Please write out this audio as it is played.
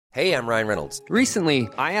Hey, I'm Ryan Reynolds. Recently,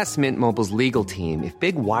 I asked Mint Mobile's legal team if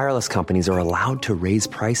big wireless companies are allowed to raise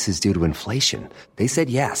prices due to inflation. They said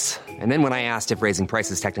yes. And then when I asked if raising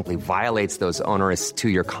prices technically violates those onerous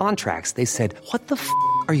two-year contracts, they said, "What the f***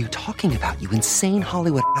 are you talking about, you insane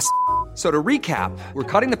Hollywood ass?" So to recap, we're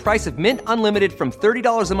cutting the price of Mint Unlimited from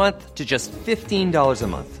 $30 a month to just $15 a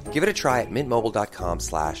month. Give it a try at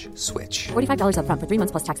mintmobile.com/switch. $45 up front for 3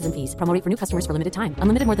 months plus taxes and fees. Promo rate for new customers for limited time.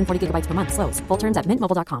 Unlimited more than 40 gigabytes per month. Slows full terms at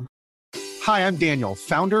mintmobile.com. Hi, I'm Daniel,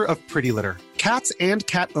 founder of Pretty Litter. Cats and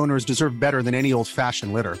cat owners deserve better than any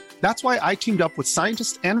old-fashioned litter. That's why I teamed up with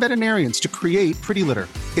scientists and veterinarians to create Pretty Litter.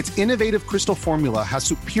 Its innovative crystal formula has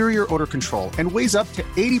superior odor control and weighs up to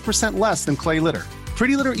 80% less than clay litter.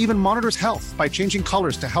 Pretty Litter even monitors health by changing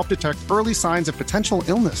colors to help detect early signs of potential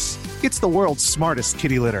illness. It's the world's smartest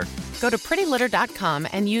kitty litter. Go to prettylitter.com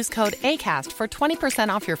and use code ACAST for 20%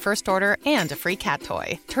 off your first order and a free cat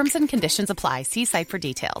toy. Terms and conditions apply. See site for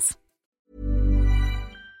details.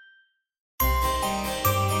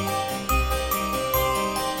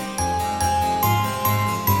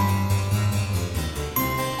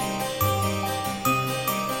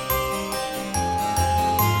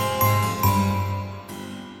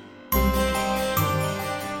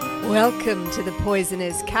 Welcome to the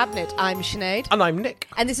Poisoner's Cabinet. I'm Sinead. And I'm Nick.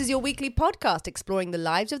 And this is your weekly podcast exploring the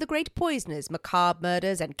lives of the great poisoners, macabre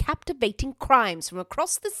murders, and captivating crimes from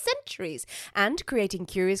across the centuries, and creating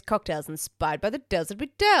curious cocktails inspired by the tales that we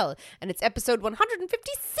tell. And it's episode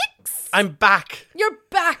 156. I'm back. You're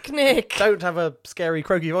back, Nick. Don't have a scary,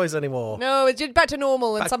 croaky voice anymore. No, it's just back to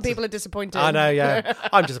normal, and some people are disappointed. I know, yeah.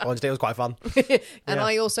 I'm disappointed. It was quite fun. And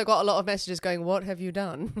I also got a lot of messages going, "What have you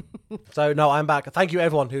done?" So, no, I'm back. Thank you,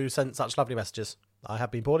 everyone who sent such lovely messages. I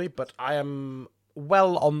have been poorly, but I am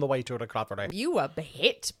well on the way to a recovery. You were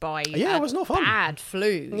hit by it was not fun. Bad flu.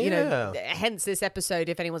 You know, Yeah. hence this episode,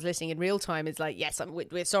 if anyone's listening in real time, is like, yes,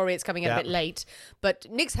 we're sorry it's coming out a bit late, but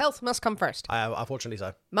Nick's health must come first. Unfortunately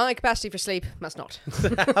so. My capacity for sleep must not.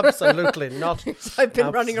 Absolutely not. So I've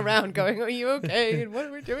been running around going, "Are you okay? And what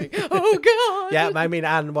are we doing? Oh, God." Yeah, I mean,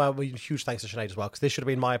 and well, huge thanks to Sinead as well, because this should have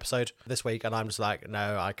been my episode this week, and I'm just like,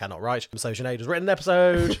 no, I cannot write. So Sinead has written an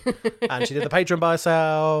episode, and she did the Patreon by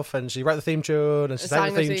herself, and she wrote the theme tune, and she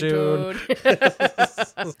sang the theme tune.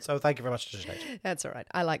 So thank you very much to Sinead. That's all right.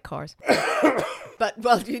 I like cars. But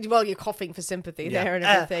while you're coughing for sympathy there and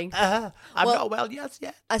everything. I'm not well, yes.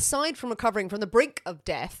 Aside from recovering from the brink of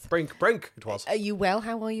death. Brink, it was. Are you well?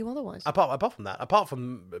 How are you otherwise? Apart from that, apart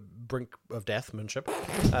from brink of death, manship.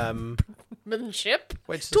 Manship?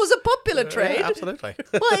 Which It was a popular trade. Yeah, absolutely.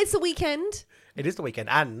 Well, it's the weekend. It is the weekend,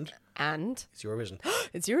 and it's Eurovision.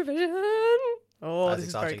 It's Eurovision. Oh, That's this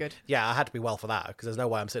exciting. is very good. Yeah, I had to be well for that, because there's no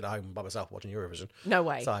way I'm sitting at home by myself watching Eurovision. No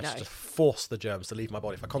way. So I just force the germs to leave my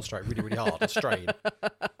body if I concentrate really, really hard and strain.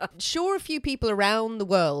 Sure, a few people around the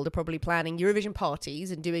world are probably planning Eurovision parties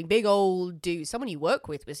and doing big old do. Someone you work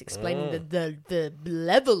with was explaining the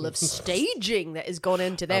level of staging that has gone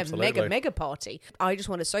into their mega party. I just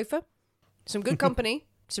want a sofa, some good company,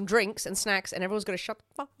 some drinks and snacks, and everyone's going to shut the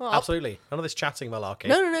fuck up. Absolutely. None of this chatting malarkey.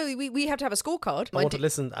 No. We have to have a scorecard. I want to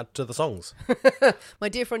listen to the songs. My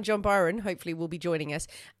dear friend John Byron hopefully will be joining us,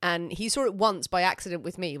 and he saw it once by accident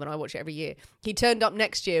with me when I watch it every year. He turned up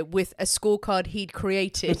next year with a scorecard he'd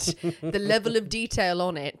created. The level of detail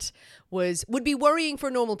on it would be worrying for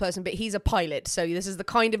a normal person, but he's a pilot, so this is the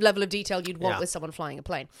kind of level of detail you'd want with someone flying a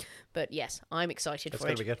plane. But yes, I'm excited for it. It's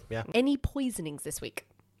going to be good, yeah. Any poisonings this week?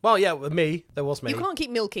 Well, yeah, with me, there was me. You can't keep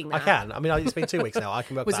milking that. I can. I mean, it's been 2 weeks now. I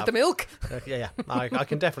can work Was that it the milk? Yeah. I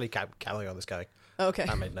can definitely carry on this going. Okay.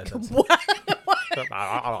 That made no sense. You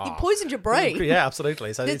poisoned your brain. Yeah,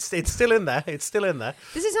 absolutely. So it's still in there. It's still in there.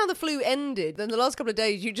 This is how the flu ended. Then the last couple of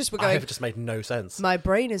days, you just were going, It just made no sense. My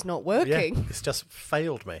brain is not working. Yeah, it's just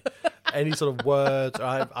failed me. Any sort of words.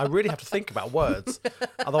 I really have to think about words.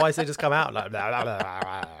 Otherwise, they just come out like... Blah, blah, blah,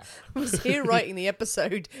 blah. I was here writing the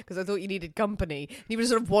episode because I thought you needed company. You were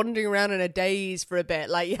sort of wandering around in a daze for a bit.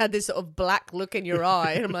 Like you had this sort of black look in your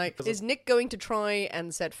eye. And I'm like, is Nick going to try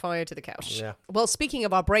and set fire to the couch? Yeah. Well, speaking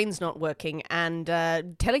of our brains not working and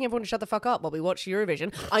telling everyone to shut the fuck up while we watch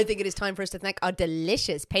Eurovision, I think it is time for us to thank our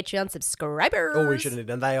delicious Patreon subscribers. Oh, we shouldn't.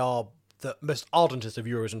 And they are the most ardentest of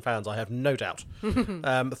Eurovision fans, I have no doubt.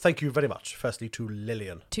 Thank you very much. Firstly, to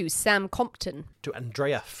Lillian. To Sam Compton. To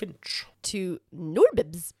Andrea Finch. To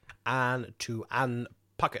Norbibs. And to Anne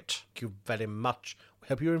Puckett. Thank you very much. We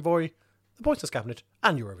hope you enjoy the Poisonous Cabinet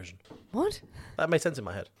and Eurovision. What? That made sense in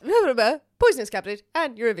my head. Poisonous Cabinet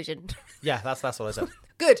and Eurovision. Yeah, that's what I said.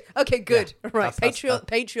 Good. Okay, good. Yeah, right. that's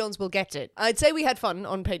Patreons will get it. I'd say we had fun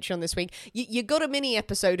on Patreon this week. You got a mini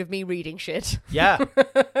episode of me reading shit. Yeah.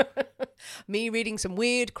 Me reading some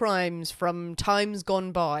weird crimes from times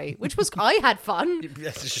gone by, which was, I had fun.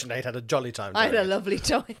 Yes, Sinead had a jolly time. I had doing a it. lovely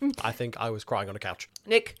time. I think I was crying on a couch.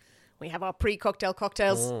 Nick, we have our pre-cocktail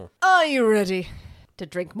cocktails. Are you ready to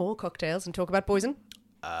drink more cocktails and talk about poison?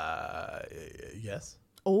 Yes.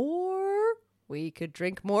 Or we could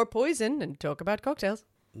drink more poison and talk about cocktails.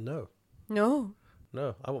 No. No.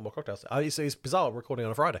 No, I want more cocktails. It's bizarre recording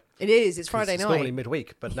on a Friday. It is. It's Friday It's night. normally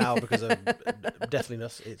midweek, but now because of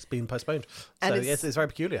deathliness, it's been postponed. And So it's- it's very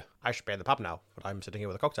peculiar. I should be in the pub now, but I'm sitting here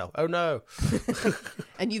with a cocktail. Oh no.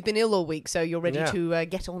 And you've been ill all week, so you're ready Yeah. to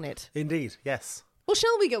get on it. Indeed, yes. Well,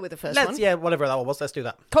 shall we go with the 1st Let's, one? yeah, whatever that one was, let's do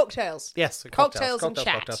that. Cocktails. Yes, Cocktails and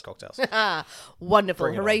chat. Cocktails. Wonderful.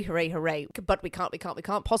 Bring it Hooray, on. hooray, hooray. But we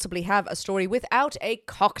can't possibly have a story without a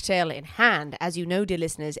cocktail in hand. As you know, dear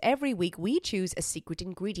listeners, every week we choose a secret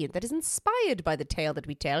ingredient that is inspired by the tale that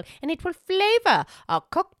we tell, and it will flavour our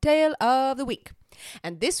cocktail of the week.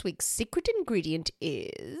 And this week's secret ingredient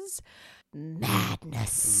is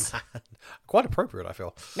madness. Quite appropriate, I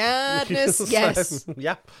feel. Madness, So, yes.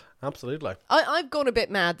 yeah, absolutely. I've gone a bit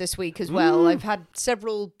mad this week as well. I've had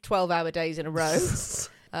several 12-hour days in a row. It's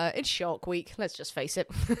Shark Week, let's just face it.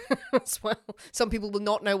 As well, some people will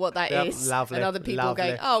not know what that Yep, is. lovely, And other people lovely.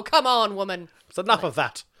 going, oh, come on, woman. It's enough of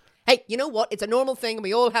that. Hey, you know what? It's a normal thing and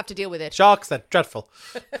we all have to deal with it. Sharks, they're dreadful.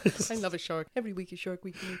 I love a shark. Every week is Shark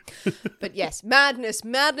Week for me. But yes, madness.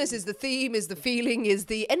 Madness is the theme, is the feeling, is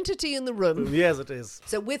the entity in the room. Yes, it is.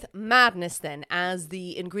 So with madness then, as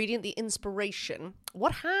the ingredient, the inspiration,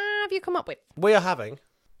 what have you come up with? We are having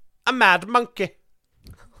a mad monkey.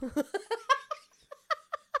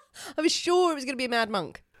 I was sure it was going to be a mad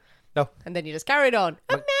monk. No. And then you just carried on.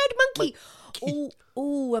 A mad monkey.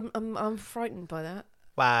 Oh, I'm frightened by that.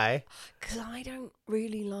 Why? Because I don't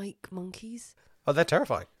really like monkeys. Oh, they're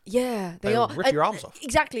terrifying. Yeah, they They'll are. rip your arms off.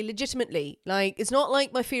 Exactly, legitimately. Like, it's not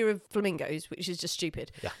like my fear of flamingos, which is just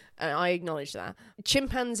stupid. Yeah. I acknowledge that.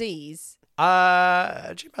 Chimpanzees.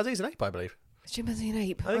 Chimpanzee's an ape, I believe. Chimpanzee and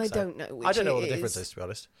ape. I think so. don't know which I don't know it what the difference is, to be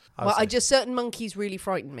honest. Well, certain monkeys really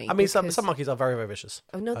frighten me. I mean, some because- monkeys are very, very vicious.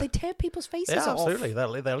 Oh no, they tear people's faces Yeah, off. absolutely.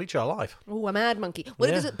 They'll eat you alive. Oh, a mad monkey. Well,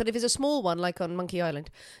 Yeah. if it's a small one, like on Monkey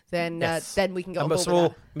Island, then Yes. then we can go on A board with small,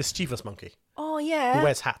 that. mischievous monkey Oh who yeah.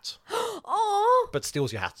 wears hats, Oh. but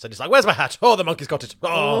steals your hats. And he's like, "Where's my hat? Oh, the monkey's got it.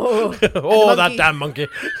 Oh, And oh, the that monkey- damn monkey.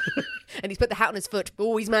 And he's put the hat on his foot.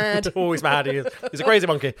 Oh, he's mad. Oh, he's mad. He's a crazy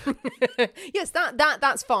monkey. Yes,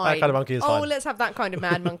 that's fine. That kind of monkey is oh, fine. well, let's have that kind of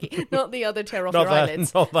mad monkey, not the other tear off Not your that,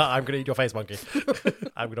 eyelids. not that I'm going to eat your face, monkey.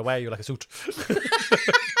 I'm going to wear you like a suit.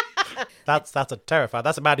 That's a terrifying.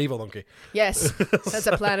 That's a mad evil monkey. Yes, that's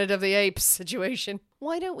a Planet of the Apes situation.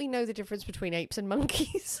 Why don't we know the difference between apes and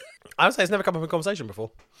monkeys? I would say it's never come up in conversation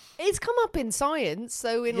before. It's come up in science,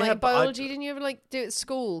 so in Yeah, like but I- biology, didn't you ever like do it at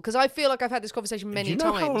school? Because I feel like I've had this conversation many Do you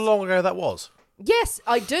know times. how long ago that was? Yes,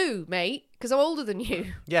 I do, mate, because I'm older than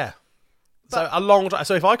you. Yeah. So a long time.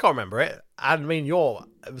 So if I can't remember it, and I mean you're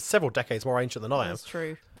several decades more ancient than I am. That's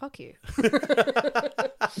true. Fuck you.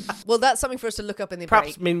 Well, that's something for us to look up in the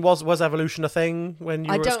Perhaps, break. I mean, was evolution a thing when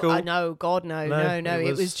you I were don't. at school? I know. God, no.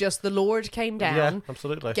 It was just the Lord came down, Yeah,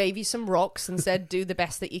 absolutely. gave you some rocks and said, "Do the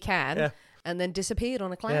best that you can," Yeah. and then disappeared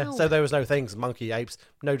on a cloud. Yeah, so there was no things, monkey, apes,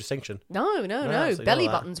 no distinction. No. absolutely Belly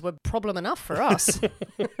not that. buttons were problem enough for us.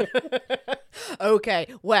 Okay,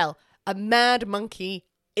 well, a mad monkey.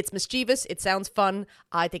 It's mischievous. It sounds fun.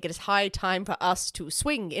 I think it is high time for us to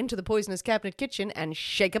swing into the Poisonous Cabinet kitchen and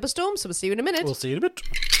shake up a storm. So we'll see you in a minute. We'll see you in a bit.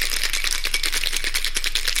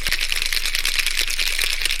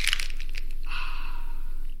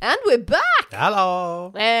 And we're back.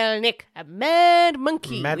 Hello. Well, Nick, a mad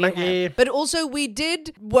monkey. Mad we monkey. have. But also, we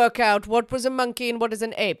did work out what was a monkey and what is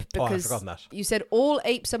an ape. Oh, I've Because forgotten that. you said all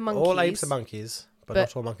apes are monkeys. All apes are monkeys, but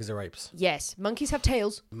not all monkeys are apes. Yes, monkeys have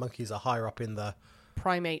tails. Monkeys are higher up in the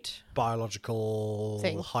Primate. biological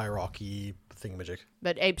Thing. hierarchy thingamajig.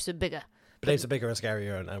 But apes are bigger. But apes are bigger and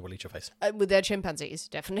scarier and will eat your face. With their chimpanzees,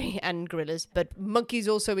 definitely, and gorillas. But monkeys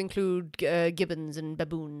also include gibbons and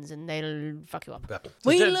baboons, and they'll fuck you up. Yeah.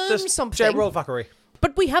 We So learned just something. General fuckery.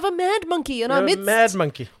 But we have a mad monkey in our You're a midst. mad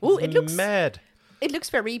monkey. Oh, it looks mad. It looks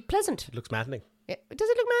very pleasant. It looks maddening. Does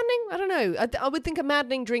it look maddening? I don't know. I would think a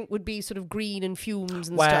maddening drink would be sort of green and fumes and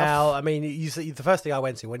stuff. Well, I mean, you see, the first thing I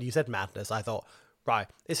went to when you said madness, I thought, right,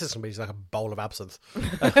 this is going to be like a bowl of absinthe.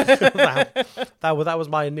 that was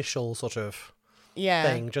my initial sort of Yeah.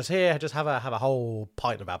 thing. Just have a whole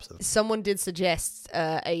pint of absinthe. Someone did suggest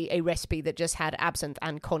a recipe that just had absinthe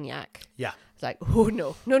and cognac. Yeah. It's like, oh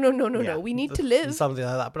no. We need to live. Something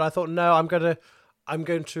like that. But I thought, no, I'm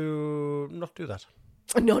going to not do that.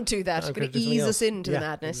 Not do that. It's I'm going gonna to do something ease else. us into Yeah, the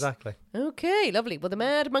madness. exactly. Okay, lovely. Well, the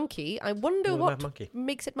Mad Monkey. I wonder The what Mad Monkey.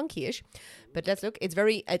 makes it monkeyish. But let's look. It's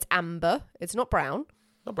amber. It's not brown.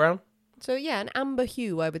 Not brown. So yeah, an amber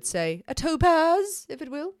hue, I would say. A topaz, if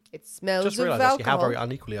it will. It smells Just of realised actually how alcohol. very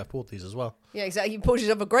unequally I've poured these as well. Yeah, exactly. You poured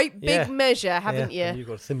yourself a great big Yeah. measure, haven't And you? you've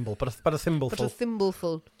got a thimble, but a thimbleful. But a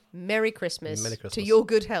thimbleful. Merry Christmas. Merry Christmas. To your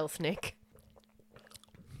good health, Nick.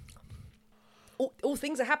 All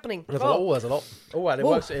things are happening. There's a lot. Oh, and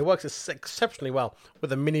it works exceptionally well with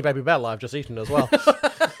the mini baby bell I've just eaten as well.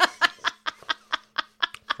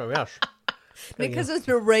 So yes. Nick has an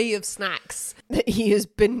array of snacks that he has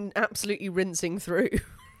been absolutely rinsing through.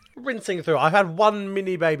 Rinsing through. I've had one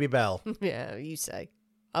mini baby bell. Yeah, you say.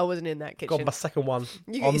 I wasn't in that kitchen. Got my second one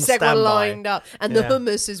You on get your second one standby. lined up, and the Yeah.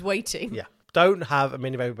 hummus is waiting. Yeah. Don't have a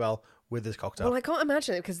mini baby bell with this cocktail. Well, I can't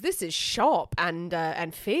imagine it because this is sharp and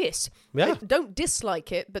fierce. Yeah. I don't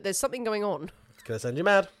dislike it, but there's something going on. It's going to send you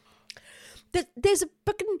mad. There's a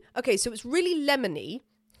fucking... Okay, so it's really lemony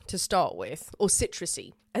to start with, or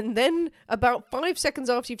citrusy. And then about 5 seconds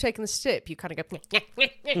after you've taken the sip, you kind of go...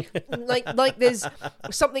 like there's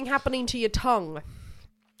something happening to your tongue.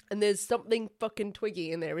 And there's something fucking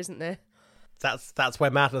twiggy in there, isn't there? That's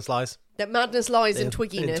where madness lies. That madness lies in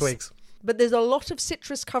twigginess. In twigs. But there's a lot of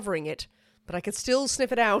citrus covering it. But I can still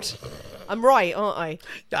sniff it out. I'm right, aren't I?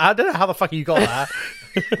 I don't know how the fuck you got that.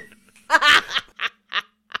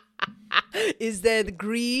 Is there the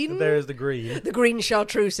green? There is the green. The green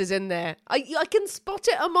chartreuse is in there. I can spot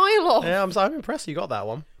it a mile off. Yeah, I'm impressed you got that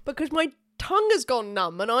one. Because my tongue has gone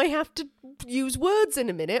numb and I have to use words in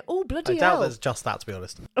a minute. Oh, bloody I doubt hell. there's just that, to be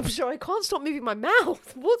honest. I'm sure I can't stop moving my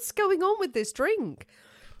mouth. What's going on with this drink?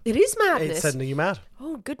 It is madness. It's sending you mad.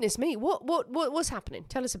 Oh, goodness me. What's happening?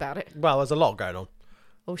 Tell us about it. Well, there's a lot going on.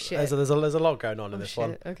 Oh, shit. There's a lot going on in this shit.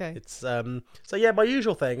 one. Okay. It's so yeah, my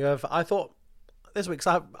usual thing of I thought this week.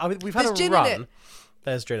 So we've had There's a gin in run. it.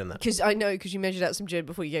 There's gin in there. Because you measured out some gin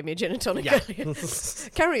before you gave me a gin and tonic. Yeah. earlier.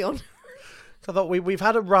 Carry on. So I thought we've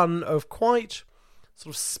had a run of quite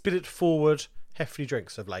sort of spirit forward, hefty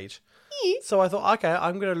drinks of late. So I thought, okay,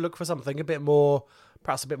 I'm going to look for something a bit more,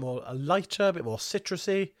 perhaps a bit more lighter, a bit more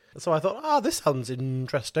citrusy. So I thought, this sounds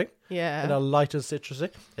interesting. Yeah. Lighter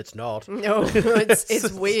citrusy. It's not. No,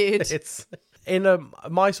 it's weird. It's in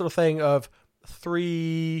my sort of thing of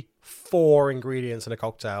 3-4 ingredients in a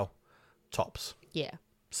cocktail, tops. Yeah.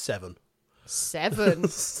 7. 7.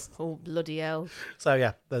 Oh, bloody hell. So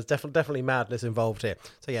yeah, there's definitely madness involved here.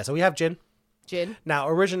 So yeah, so we have gin. Gin. Now,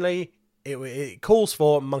 originally, it calls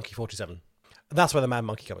for Monkey 47. That's where the Mad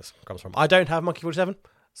Monkey comes from. I don't have Monkey 47,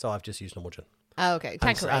 so I've just used normal gin. Oh, okay.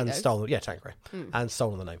 Tanqueray, and though. stolen, yeah, Tanqueray, and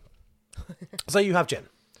stolen the name. So you have gin.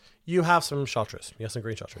 You have some chartreuse. You have some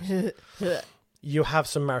green chartreuse. You have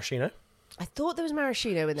some maraschino. I thought there was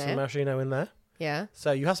maraschino in there. Some maraschino in there. Yeah.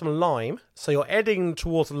 So you have some lime. So you're heading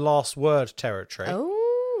towards the last word territory.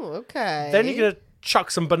 Oh, okay. Then you're going to chuck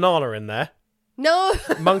some banana in there. No.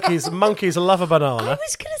 Monkeys love a I banana.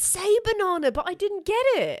 was going to say banana, but I didn't get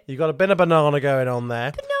it. You got a bit of banana going on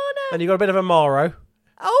there. Banana. And you got a bit of Amaro.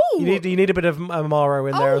 Oh. You need a bit of Amaro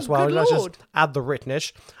in there Oh, as well. good Let's Lord. just add the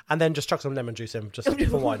richness, and then just chuck some lemon juice in, just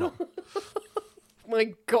for why not.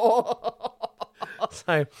 My God.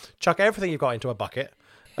 So chuck everything you've got into a bucket.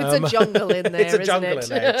 It's a jungle in there, It's a isn't jungle it? in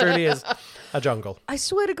there. It truly is a jungle. I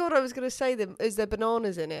swear to God, I was going to say them. Is there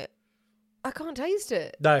bananas in it? I can't taste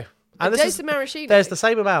it. No. I And taste the maraschino. There's the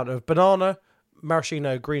same amount of banana,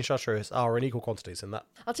 maraschino, green chartreuse are in equal quantities in that.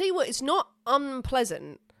 I'll tell you what, it's not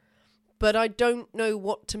unpleasant, but I don't know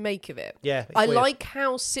what to make of it. Yeah, it's I weird. like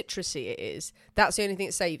how citrusy it is. That's the only thing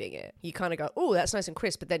that's saving it. You kind of go, oh, that's nice and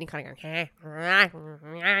crisp, but then you kind of go,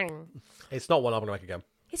 It's not one I'm going to make again.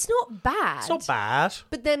 it's not bad. It's not bad.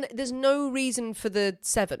 But then there's no reason for the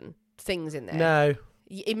 7 things in there. No.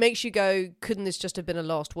 It makes you go, couldn't this just have been a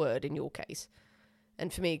last word in your case?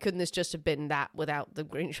 And for me, couldn't this just have been that without the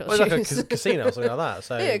green shot? Well, it's like a casino or something like that.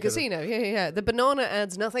 So Yeah, casino. Yeah. The banana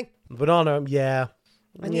adds nothing. Banana, yeah.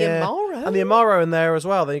 And the Yeah. Amaro? And the Amaro in there as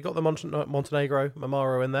well. Then you've got the Montenegro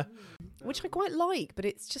Amaro in there. Which I quite like, but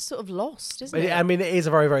it's just sort of lost, isn't it? I mean, it is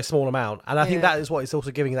a very, very small amount. And I think Yeah. that is what it's also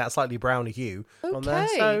giving that slightly browny hue on there.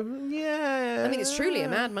 Okay. So, yeah. I think it's truly a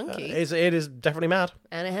mad monkey. It is definitely mad.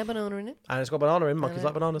 And it had banana in it. And it's got banana in. Monkeys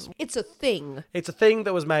like bananas. It's a thing. It's a thing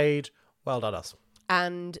that was made. Well done, us.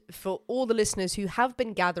 And for all the listeners who have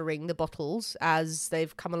been gathering the bottles as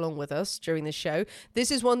they've come along with us during this show,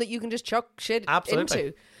 this is one that you can just chuck shit Absolutely.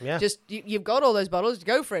 into. Yeah. Just, you've got all those bottles,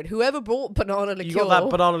 go for it. Whoever brought banana liqueur. You got that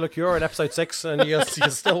banana liqueur in episode 6 and you're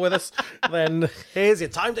still with us, then here's your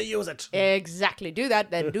time to use it. Exactly. Do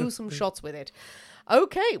that, then do some shots with it.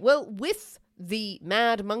 Okay, well, with the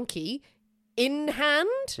Mad Monkey, in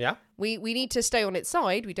hand. Yeah. We need to stay on its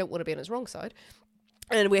side. We don't want to be on its wrong side.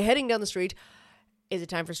 And we're heading down the street. Is it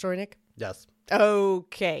time for a story, Nick? Yes.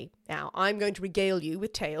 Okay. Now, I'm going to regale you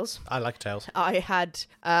with tales. I like tales. I had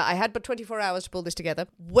but 24 hours to pull this together.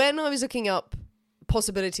 When I was looking up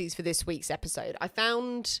possibilities for this week's episode, I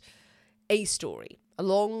found a story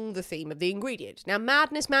along the theme of the ingredient. Now,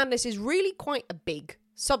 madness is really quite a big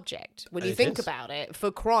subject when you think about it,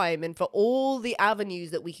 for crime and for all the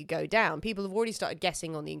avenues that we could go down. People have already started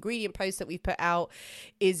guessing on the ingredient posts that we've put out.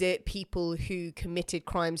 Is it people who committed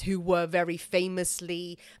crimes who were very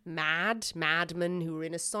famously madmen who were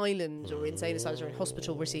in asylums or insane asylums or in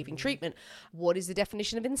hospital receiving treatment? What is the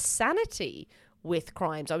definition of insanity with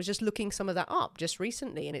crimes? I was just looking some of that up just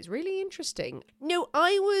recently, and it's really interesting. No,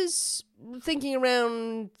 I was thinking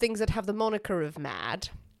around things that have the moniker of mad.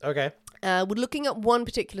 Okay. We're looking at one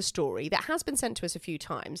particular story that has been sent to us a few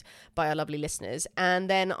times by our lovely listeners. And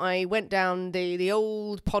then I went down the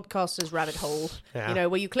old podcasters rabbit hole,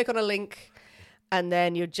 where you click on a link and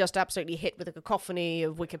then you're just absolutely hit with a cacophony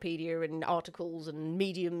of Wikipedia and articles and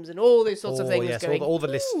mediums and all those sorts of things. Yes, going, all the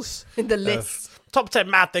lists. The lists. Top 10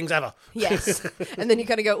 mad things ever. Yes. And then you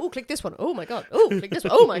kind of go, oh, click this one. Oh, my God. Oh, click this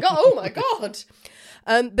one. Oh, my God. Oh, my God.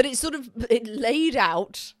 But it laid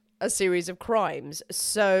out a series of crimes.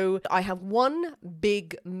 So I have one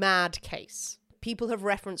big mad case people have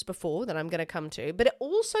referenced before that I'm going to come to, but it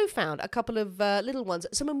also found a couple of little ones,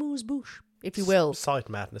 some amuse-bouche, if you will. Side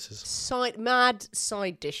madnesses.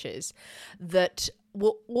 Side dishes that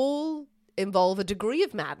will all involve a degree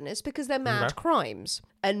of madness because they're mad crimes,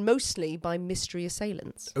 and mostly by mystery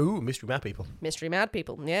assailants. Ooh, mystery mad people. Mystery mad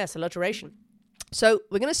people, yes, alliteration. So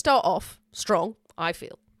we're going to start off strong, I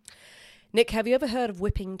feel. Nick, have you ever heard of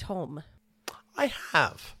Whipping Tom? I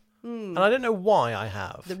have. And I don't know why I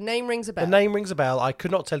have. The name rings a bell. The name rings a bell. I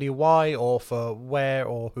could not tell you why or for where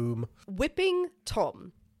or whom. Whipping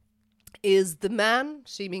Tom is the man,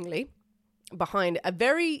 seemingly, behind a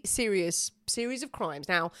very serious series of crimes.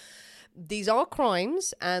 Now, these are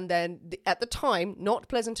crimes, and then at the time, not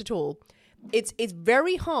pleasant at all. It's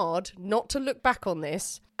very hard not to look back on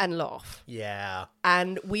this and laugh. Yeah.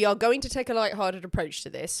 And we are going to take a lighthearted approach to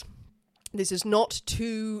this. This is not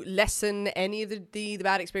to lessen any of the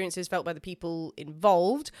bad experiences felt by the people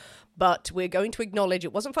involved, but we're going to acknowledge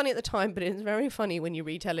it wasn't funny at the time, but it's very funny when you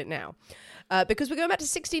retell it now. Because we're going back to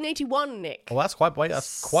 1681, Nick. Well, that's quite a way back.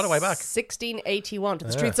 1681, to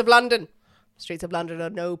the streets of London. Streets of London are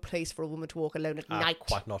no place for a woman to walk alone at night.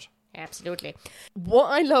 Quite not. Absolutely. What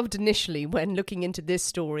I loved initially when looking into this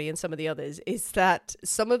story and some of the others is that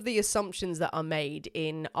some of the assumptions that are made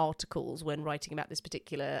in articles when writing about this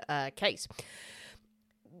particular case.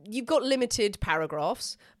 You've got limited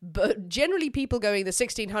paragraphs, but generally people going the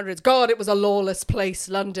 1600s, God, it was a lawless place,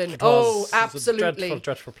 London. Oh, absolutely. It was a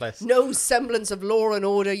dreadful place. No semblance of law and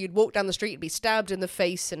order. You'd walk down the street, be stabbed in the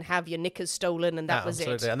face and have your knickers stolen, and that was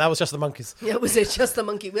absolutely. it. And that was just the monkeys. Yeah, was it just the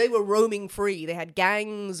monkey? They were roaming free. They had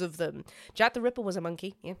gangs of them. Jack the Ripper was a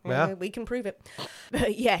monkey. Yeah. We can prove it.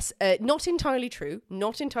 But yes, not entirely true.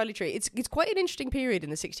 Not entirely true. It's quite an interesting period in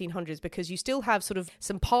the 1600s because you still have sort of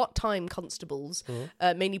some part-time constables,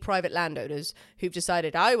 mainly private landowners, who've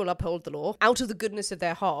decided, I will uphold the law out of the goodness of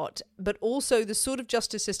their heart, but also the sort of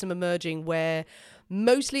justice system emerging where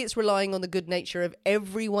mostly it's relying on the good nature of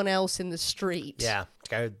everyone else in the street. Yeah,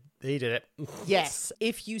 go, he did it. Yes.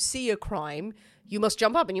 If you see a crime, you must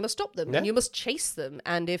jump up and you must stop them and you must chase them.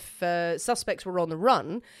 And if suspects were on the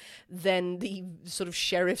run, then the sort of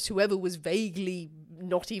sheriffs, whoever was vaguely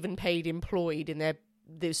not even paid, employed in their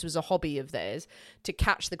this was a hobby of theirs, to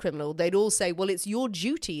catch the criminal, they'd all say, well, it's your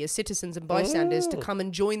duty as citizens and bystanders to come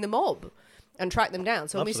and join the mob and track them down.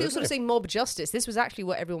 So when we still sort of say mob justice, this was actually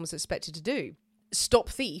what everyone was expected to do. Stop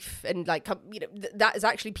thief, and that is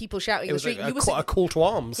actually people shouting in the street. It was a call to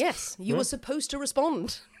arms. Yes, you were supposed to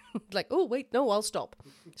respond. Like, oh, wait, no, I'll stop,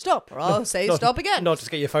 or I'll say stop again. Not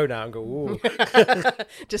just get your phone out and go, ooh.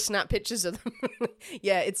 Just snap pictures of them.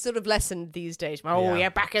 Yeah, it's sort of lessened these days. Oh, yeah,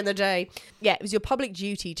 back in the day. Yeah, it was your public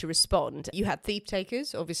duty to respond. You had thief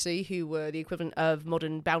takers, obviously, who were the equivalent of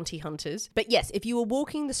modern bounty hunters. But yes, if you were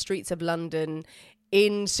walking the streets of London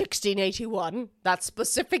in 1681, that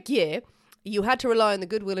specific year, you had to rely on the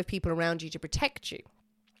goodwill of people around you to protect you.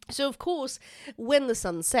 So, of course, when the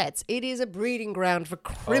sun sets, it is a breeding ground for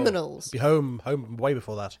criminals. Be home way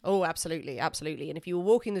before that. Oh, absolutely, absolutely. And if you were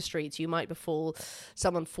walking the streets, you might befall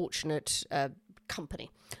some unfortunate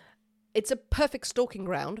company. It's a perfect stalking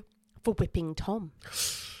ground for Whipping Tom.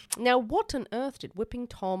 Now, what on earth did Whipping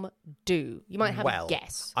Tom do? You might have a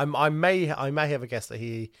guess. I may have a guess that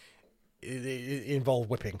he involved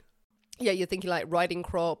whipping. Yeah, you're thinking like riding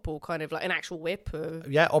crop or kind of like an actual whip.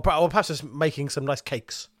 Yeah, or perhaps just making some nice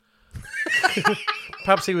cakes.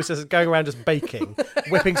 Perhaps he was just going around just baking,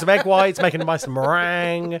 whipping some egg whites, making a nice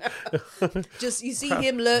meringue. Just you see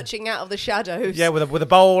him lurching out of the shadows. Yeah, with a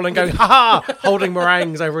bowl and going, ha ha, holding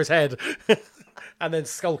meringues over his head. And then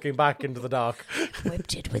skulking back into the dark.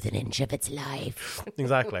 Whipped it with an inch of its life.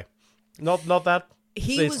 Exactly. Not that.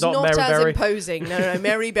 He it's was not Mary as Berry. imposing. No.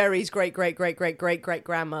 Mary Berry's great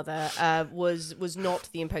grandmother was not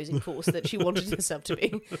the imposing force that she wanted herself to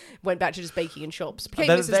be. Went back to just baking in shops. Became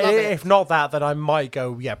Mrs. Lovett. If not that, then I might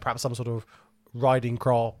go, yeah, perhaps some sort of riding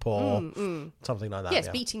crop or something like that. Yes,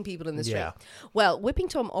 yeah. beating people in the street. Yeah. Well, Whipping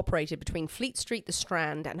Tom operated between Fleet Street, the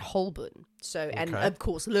Strand, and Holborn. So, and of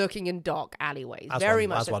course, lurking in dark alleyways. Very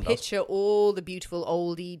much so. Picture all the beautiful,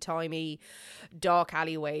 oldie-timey, dark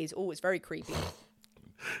alleyways. Oh, it's very creepy.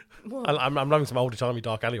 I'm loving some oldie-timey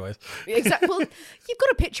dark alleyways. Exactly. Well, you've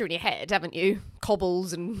got a picture in your head, haven't you?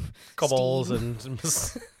 Cobbles and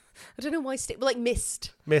steam. I don't know why like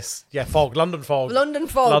mist. Mist, yeah, fog, London fog. London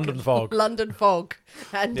fog.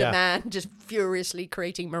 And a man just furiously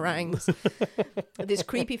creating meringues. This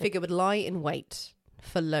creepy figure would lie in wait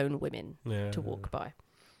for lone women to walk by.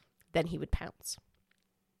 Then he would pounce.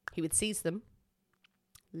 He would seize them,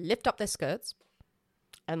 lift up their skirts,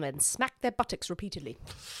 and then smack their buttocks repeatedly.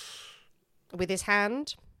 With his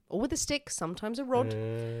hand, or with a stick, sometimes a rod,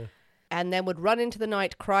 and then would run into the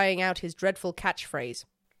night crying out his dreadful catchphrase.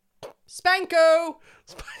 Spanko!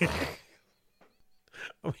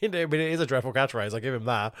 I mean, it is a dreadful catchphrase. I give him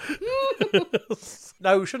that.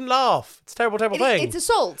 No, we shouldn't laugh. It's a terrible thing. It's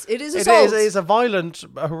assault. It is assault. It is a violent,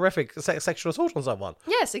 horrific sexual assault on someone.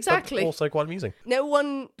 Yes, exactly. But also quite amusing. No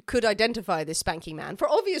one could identify this spanking man for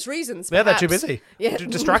obvious reasons. Yeah, perhaps. they're too busy. Yeah.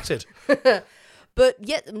 Distracted. But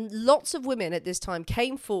yet, lots of women at this time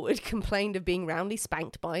came forward, complained of being roundly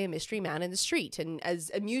spanked by a mystery man in the street. And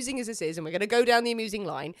as amusing as this is, and we're going to go down the amusing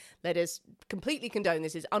line, let us completely condone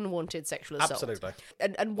this is unwanted sexual assault. Absolutely.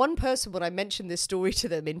 And one person, when I mentioned this story to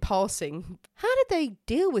them in passing, how did they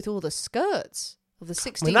deal with all the skirts of the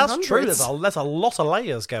 1600s? I mean, that's true. There's a lot of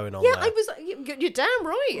layers going on there. I was you're damn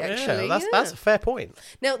right, actually. Yeah, that's a fair point.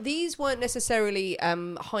 Now, these weren't necessarily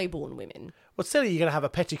highborn women. Well, still, you're going to have a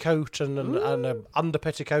petticoat and an under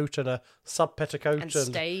petticoat and a sub petticoat and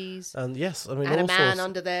stays, and yes, I mean, and all a man sorts.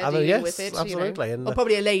 under there and dealing with it, absolutely, you know? Or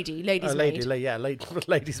probably a lady's maid.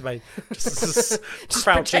 Lady's maid, just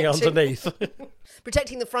crouching underneath,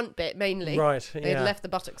 protecting the front bit mainly. Right, they'd left the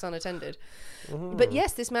buttocks unattended. But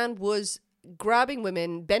yes, this man was grabbing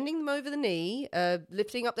women, bending them over the knee,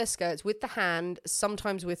 lifting up their skirts with the hand,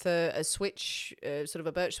 sometimes with a switch, sort of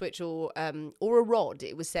a birch switch or a rod.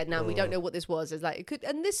 It was said. Now we don't know what this was. It's like it could,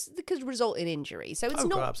 and this could result in injury. So it's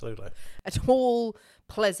not absolutely at all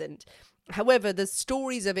pleasant. However, the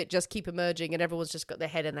stories of it just keep emerging, and everyone's just got their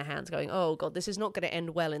head in their hands, going, "Oh God, this is not going to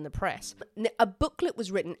end well in the press." A booklet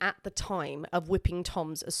was written at the time of Whipping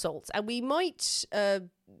Tom's assaults, and we might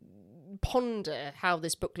ponder how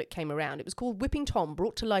this booklet came around. It was called Whipping Tom,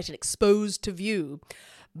 Brought to Light and Exposed to View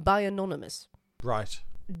by Anonymous. Right.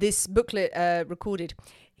 This booklet recorded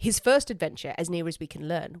his first adventure, as near as we can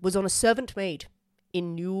learn, was on a servant maid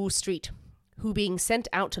in New Street, who, being sent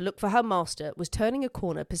out to look for her master, was turning a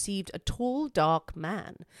corner, perceived a tall, dark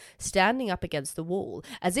man standing up against the wall,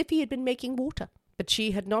 as if he had been making water. But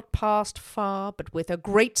she had not passed far, but with a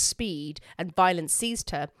great speed and violence seized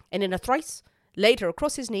her, and in a trice laid her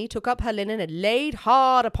across his knee, took up her linen, and laid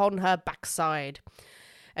hard upon her backside,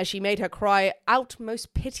 as she made her cry out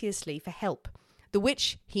most piteously for help, the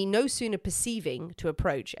which he no sooner perceiving to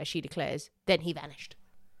approach, as she declares, than he vanished.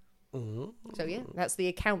 So yeah, that's the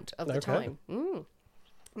account of the time.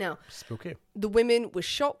 Now, spooky. The women were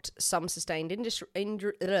shocked. Some sustained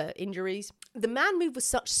injuries. The man moved with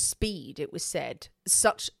such speed, it was said,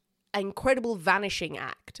 such incredible vanishing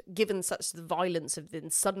act, given such the violence of the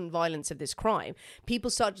sudden violence of this crime. People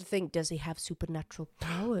started to think, does he have supernatural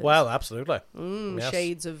powers? Well, absolutely. Yes.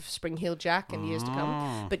 Shades of Spring Heel Jack in years to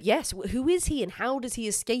come. But yes, who is he and how does he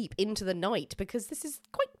escape into the night? Because this is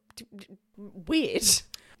quite weird.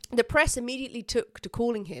 The press immediately took to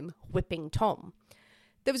calling him Whipping Tom.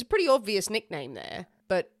 There was a pretty obvious nickname there,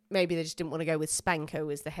 but maybe they just didn't want to go with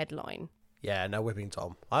Spanko as the headline. Yeah, no, Whipping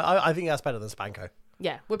Tom. I think that's better than Spanko.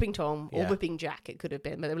 Yeah, Whipping Tom or Whipping Jack, it could have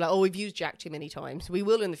been. But they were like, oh, we've used Jack too many times. We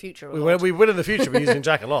will in the future. We will in the future. We're using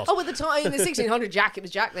Jack a lot. Oh, at the time, in the 1600 Jack, it was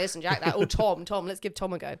Jack this and Jack that. Or Tom, let's give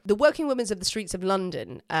Tom a go. The working women of the streets of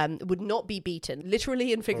London would not be beaten,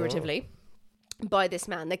 literally and figuratively. by this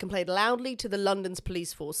man. They complained loudly to the London's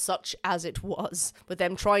police force, such as it was, with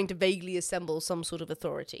them trying to vaguely assemble some sort of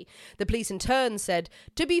authority. The police in turn said,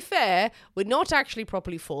 to be fair, we're not actually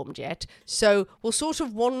properly formed yet, so we'll sort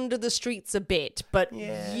of wander the streets a bit, but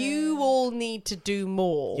you all need to do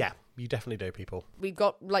more. Yeah, you definitely do, people. We've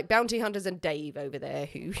got like bounty hunters and Dave over there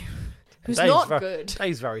who's Dave's not very, good.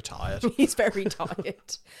 Dave's very tired. He's very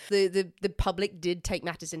tired. The public did take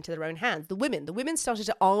matters into their own hands. The women started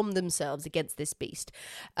to arm themselves against this beast.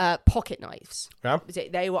 Pocket knives. Yeah.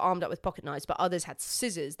 They were armed up with pocket knives, but others had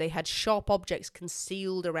scissors. They had sharp objects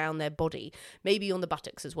concealed around their body, maybe on the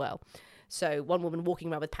buttocks as well. So one woman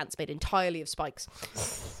walking around with pants made entirely of spikes.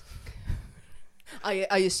 I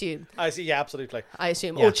assume. I see. Yeah, absolutely. I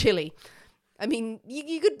assume. Yeah. Or chili. I mean,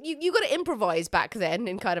 you got to improvise back then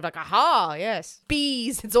in kind of like, aha, yes,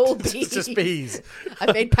 bees. It's all bees. It's just bees.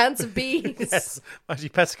 I made pants of bees. Yes, actually,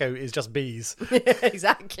 Pesco is just bees.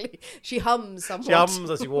 Exactly. She hums somewhat. She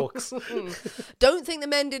hums as she walks. Don't think the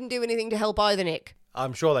men didn't do anything to help either, Nick.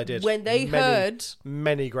 I'm sure they did. When they heard...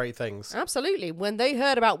 Many great things. Absolutely. When they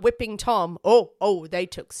heard about whipping Tom, they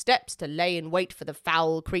took steps to lay in wait for the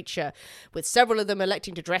foul creature, with several of them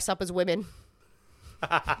electing to dress up as women.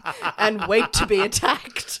 And wait to be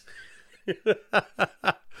attacked.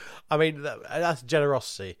 I mean, that's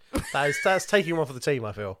generosity. That's taking one for the team,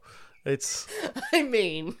 I feel. It's... I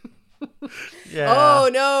mean... Yeah. Oh,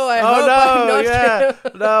 no, I hope no, I'm not... Yeah.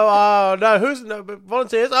 No, oh, no. Who's... No,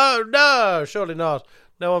 volunteers? Oh, no, surely not.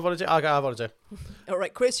 No one volunteer? Okay, I volunteer. All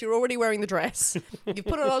right, Chris, you're already wearing the dress. You've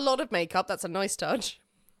put on a lot of makeup. That's a nice touch.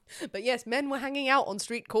 But yes, men were hanging out on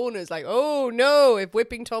street corners like, oh no, if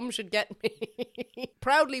whipping Tom should get me.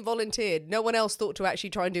 Proudly volunteered. No one else thought to actually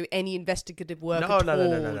try and do any investigative work at all.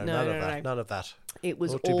 No. None of that. It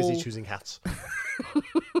was all too busy choosing hats.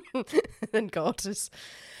 And garters.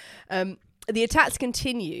 The attacks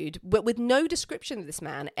continued, but with no description of this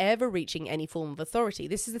man ever reaching any form of authority.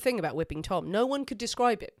 This is the thing about whipping Tom. No one could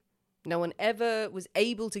describe it. No one ever was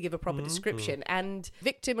able to give a proper description. And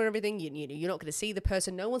victim or everything, you're not going to see the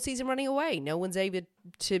person. No one sees him running away. No one's able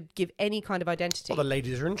to give any kind of identity. Well, the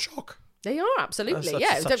ladies are in shock. They are, absolutely.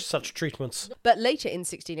 Such treatments. But later in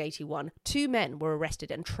 1681, 2 men were arrested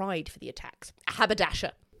and tried for the attacks. A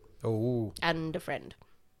haberdasher and a friend.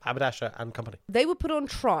 Haberdasher and company. They were put on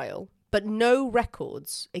trial, but no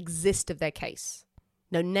records exist of their case.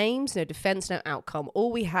 No names, no defence, no outcome.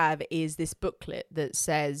 All we have is this booklet that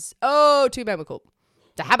says, 2 men were caught.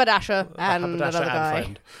 The haberdasher and another guy.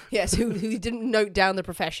 Friend. Yes, who didn't note down the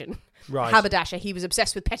profession. Right. Haberdasher, he was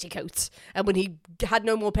obsessed with petticoats. And when he had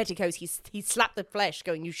no more petticoats, he slapped the flesh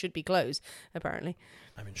going, you should be clothes, apparently.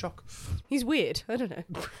 I'm in shock. He's weird. I don't know.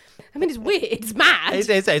 I mean, it's weird. It's mad.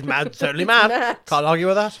 It's mad. Totally mad. Can't argue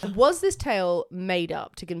with that. Was this tale made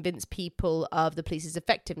up to convince people of the police's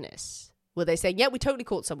effectiveness? Were they saying, yeah, we totally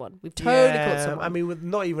caught someone. We've totally caught someone. I mean, with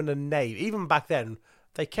not even a name. Even back then,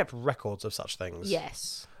 they kept records of such things.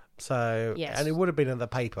 Yes. So, yes. And it would have been in the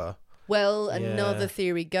paper. Well, another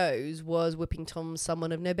theory goes was whipping Tom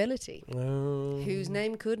someone of nobility whose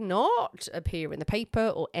name could not appear in the paper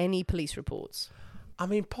or any police reports. I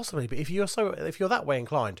mean, possibly, but if you're that way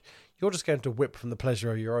inclined, you're just going to whip from the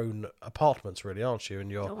pleasure of your own apartments, really, aren't you? And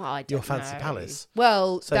your fancy palace.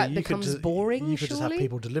 Well, so that becomes boring. You could just have surely?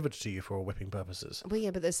 people delivered to you for whipping purposes. Well, yeah,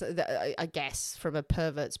 but there's, I guess, from a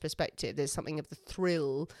pervert's perspective, there's something of the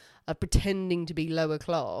thrill of pretending to be lower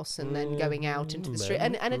class and then going out into the street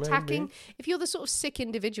and attacking. Maybe. If you're the sort of sick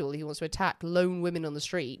individual who wants to attack lone women on the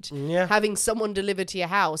street, having someone delivered to your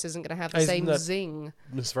house isn't going to have the same zing.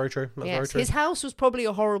 That's very true. That's very true. His house was probably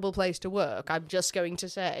a horrible place to work, I'm just going to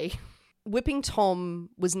say. Whipping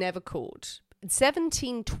Tom was never caught. In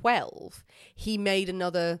 1712, he made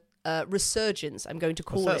another resurgence, I'm going to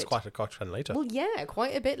call that's it. That's quite later. Well, yeah,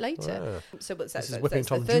 quite a bit later. So what's that? This is Whipping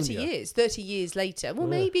Tom 30 Jr. years. 30 years later. Well,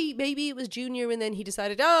 maybe it was Junior and then he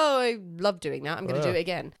decided, I love doing that. I'm going to do it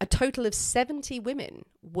again. A total of 70 women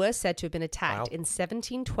were said to have been attacked in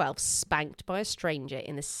 1712, spanked by a stranger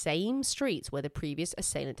in the same streets where the previous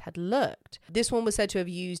assailant had lurked. This one was said to have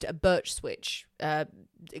used a birch switch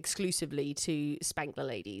exclusively to spank the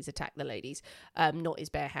ladies, attack the ladies, not his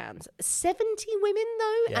bare hands. 70 women,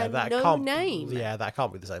 though, and no name. Yeah, that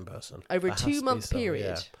can't be the same person. Over a 2-month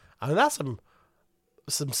period. Yeah. And that's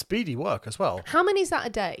some speedy work as well. How many is that a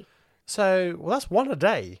day? So, well, that's one a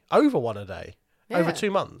day. Over one a day. Yeah. Over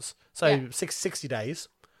 2 months. So, 60 days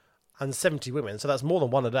and 70 women. So that's more than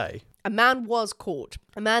one a day. A man was caught.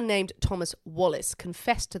 A man named Thomas Wallace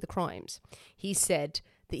confessed to the crimes. He said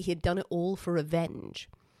that he had done it all for revenge.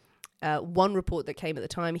 one report that came at the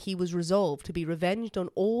time, he was resolved to be revenged on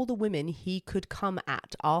all the women he could come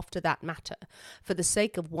at after that matter for the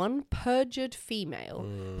sake of one perjured female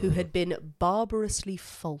who had been barbarously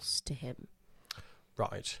false to him.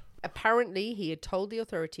 Right. Apparently, he had told the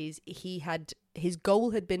authorities his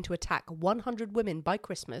goal had been to attack 100 women by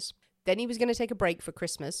Christmas. Then he was going to take a break for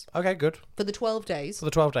Christmas. Okay, good. For the 12 days. For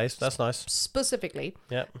the 12 days, that's nice. Specifically.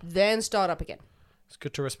 Yeah. Then start up again. It's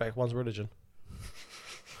good to respect one's religion.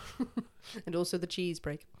 And also the cheese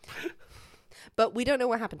break. But we don't know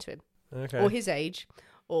what happened to him. Okay. Or his age.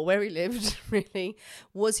 Or where he lived, really.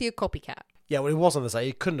 Was he a copycat? Yeah, well, he wasn't the same.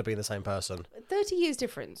 He couldn't have been the same person. 30 years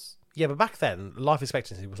difference. Yeah, but back then, life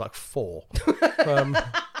expectancy was like 4.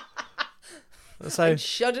 So I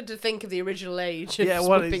shudder to think of the original age of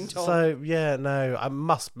Whipping Tom. I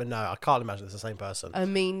can't imagine it's the same person. I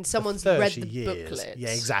mean, someone's For 30 read the years. booklet. Yeah,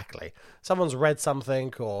 exactly. Someone's read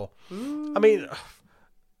something, or I mean,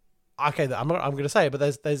 okay, I'm going to say it, but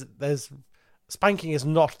there's spanking is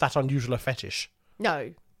not that unusual a fetish.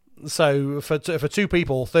 No. So for two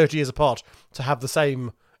people 30 years apart to have the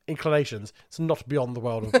same inclinations, it's not beyond the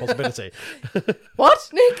world of possibility. What,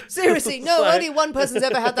 Nick? Seriously? No, So- only one person's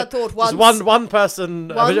ever had that thought once. Just one person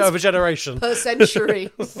Once of a generation. per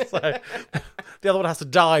century. So, the other one has to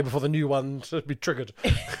die before the new one to be triggered.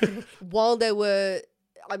 While there were,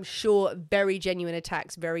 I'm sure, very genuine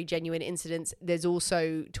attacks, very genuine incidents, there's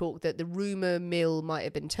also talk that the rumour mill might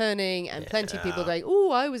have been turning and plenty of people going,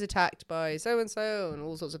 oh, I was attacked by so-and-so and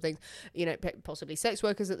all sorts of things. You know, possibly sex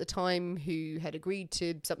workers at the time who had agreed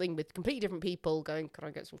to something with completely different people going, can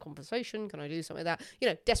I get some compensation? Can I do something like that? You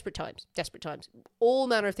know, desperate times. All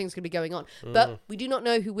manner of things could be going on. But we do not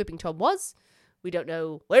know who Whipping Tom was. We don't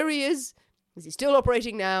know where he is. Is he still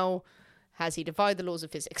operating now? Has he defied the laws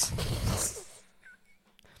of physics?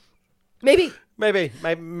 Maybe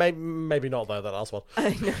not though, that last one.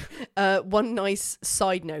 One nice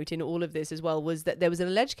side note in all of this as well was that there was an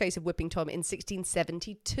alleged case of Whipping Tom in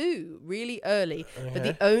 1672, really early, but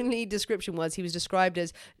the only description was he was described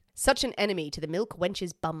as such an enemy to the milk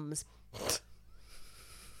wenches' bums.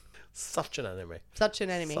 Such an enemy.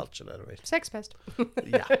 Sex pest.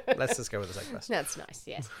 Yeah, let's just go with the sex pest. That's nice,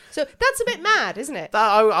 yes. So that's a bit mad, isn't it?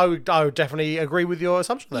 I would definitely agree with your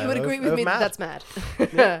assumption there. You would agree with me that that's mad.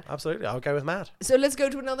 Yeah, absolutely. I'll go with mad. So let's go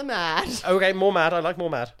to another mad. Okay, more mad. I like more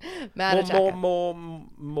mad. Attacker.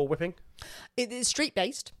 More whipping. It is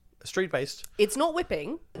street-based. Street-based. It's not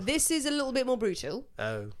whipping. This is a little bit more brutal.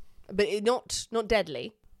 Oh. But not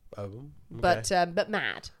deadly. Oh. Okay. But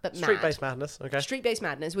mad. Street-based madness. Okay. Street-based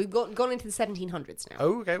madness. We've gone into the 1700s now.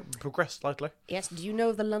 Oh, okay. Progress slightly. Yes. Do you know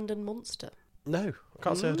of the London Monster? No, I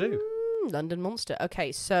can't say I do. London Monster.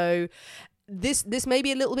 Okay, so this may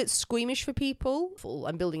be a little bit squeamish for people.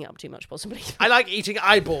 I'm building it up too much, possibly. I like eating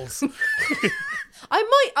eyeballs.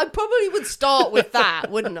 I probably would start with that,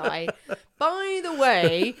 wouldn't I? By the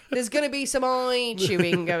way, there's going to be some eye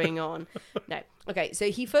chewing going on. No. Okay, so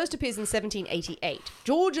he first appears in 1788.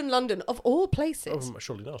 George and London, of all places. Oh,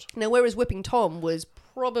 surely not. Now, whereas Whipping Tom was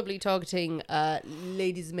probably targeting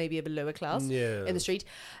ladies maybe of a lower class in the street,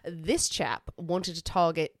 this chap wanted to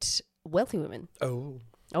target wealthy women.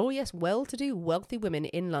 Oh, yes, well-to-do wealthy women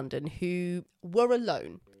in London who were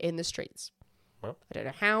alone in the streets. Well, I don't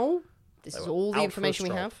know how. This is all the information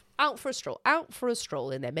we have. Out for a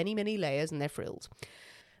stroll in their many, many layers and their frills.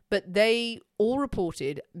 But they all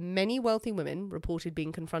reported, many wealthy women reported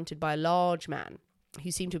being confronted by a large man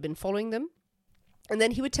who seemed to have been following them. And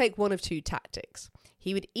then he would take one of two tactics.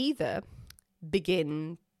 He would either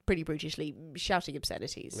begin pretty brutishly shouting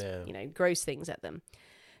obscenities, gross things at them.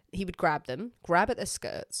 He would grab them, grab at their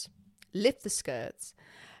skirts, lift the skirts,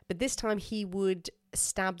 but this time he would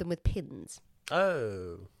stab them with pins.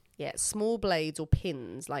 Oh. Yeah, small blades or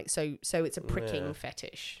pins, so it's a pricking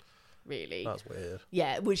fetish. Really. That's weird.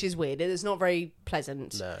 Yeah, which is weird. It's not very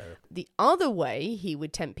pleasant. No. The other way he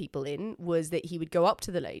would tempt people in was that he would go up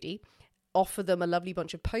to the lady, offer them a lovely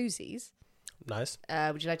bunch of posies. Nice.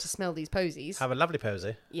 Would you like to smell these posies? Have a lovely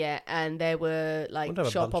posy. Yeah, and there were like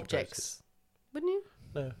sharp objects. Wouldn't you?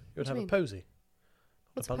 No, you would have mean? a posy.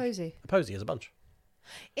 What's a posy? A posy is a bunch.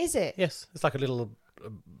 Is it? Yes, it's like a little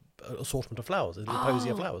assortment of flowers. It's a little posy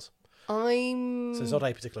of flowers. So it's not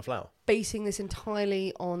a particular flower. Basing this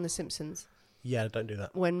entirely on The Simpsons. Yeah, don't do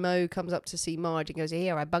that. When Moe comes up to see Marge and goes,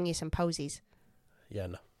 here, I bung you some posies. Yeah,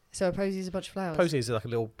 no. So a posy is a bunch of flowers? Posy is like a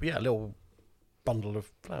little bundle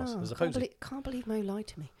of flowers. There's a posy. Can't believe Moe lied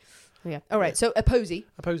to me. Oh, yeah. All right, so a posy.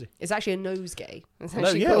 A posy. It's actually a nosegay. It's No,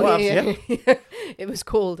 actually yeah, It was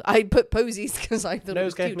called, I put posies because I thought it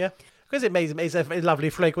was Nosegay, cute. yeah. Because it makes a lovely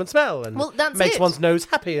fragrant smell and that's makes it. one's nose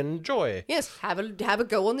happy and joy. Yes, have a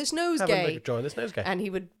go on this nosegay. Have a joy on this nosegay. And he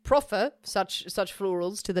would proffer such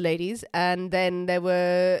florals to the ladies, and then there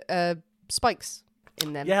were spikes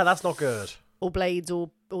in them. Yeah, that's not good. Or blades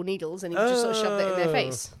or needles, and he would just sort of shove that in their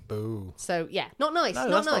face. Boo. So, yeah, not nice. No, not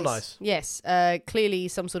that's nice. not nice. Yes, clearly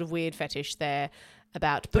some sort of weird fetish there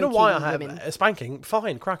about Don't know poking why I have women. a spanking.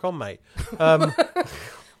 Fine, crack on, mate.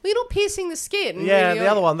 Well, you're not piercing the skin. Yeah, really, the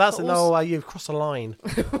other one. That's also... you've crossed a line.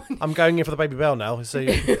 I'm going in for the baby bell now. So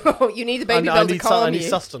you you need the baby bell to calm I need you.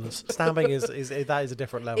 sustenance. Stabbing is that is a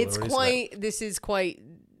different level. It's really, quite. This is quite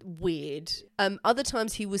weird. Other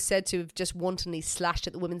times he was said to have just wantonly slashed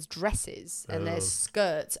at the women's dresses and their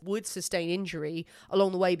skirts. Would sustain injury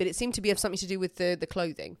along the way, but it seemed to have something to do with the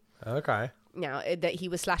clothing. Okay. Now that he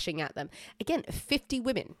was slashing at them. Again, 50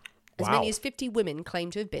 women. As Wow. many as 50 women claim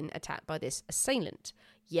to have been attacked by this assailant.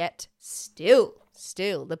 Yet, still,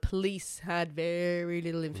 the police had very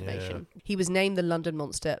little information. Yeah. He was named the London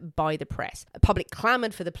Monster by the press. The public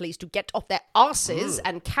clamoured for the police to get off their arses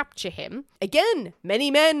and capture him. Again,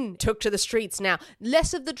 many men took to the streets now.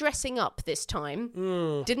 Less of the dressing up this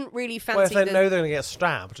time. Didn't really fancy Well, if they know they're going to get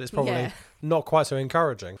stabbed, it's probably not quite so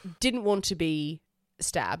encouraging. Didn't want to be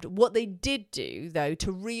stabbed. What they did do, though,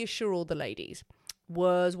 to reassure all the ladies,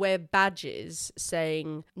 was wear badges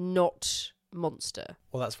saying not monster.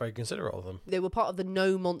 Well, that's very considerate of them. They were part of the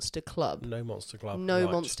No Monster Club. No Monster Club. No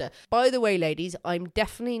right. Monster. By the way, ladies, I'm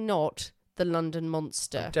definitely not the London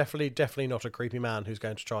Monster. Definitely not a creepy man who's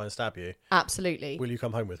going to try and stab you. Absolutely. Will you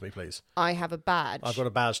come home with me, please? I have a badge. I've got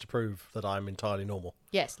a badge to prove that I'm entirely normal.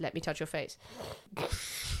 Yes, let me touch your face.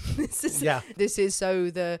 This is so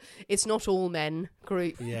it's not all men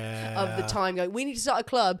group of the time going, we need to start a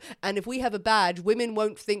club, and if we have a badge, women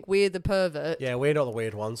won't think we're the pervert. Yeah, we're not the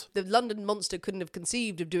weird ones. The London Monster couldn't have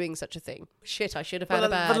conceived of doing such a thing. Shit, I should have had a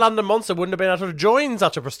badge. The London Monster wouldn't have been able to join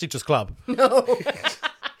such a prestigious club. No.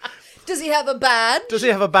 Does he have a badge? Does he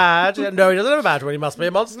have a badge? No, he doesn't have a badge. Well, he must be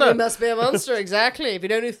a monster. He must be a monster, exactly, if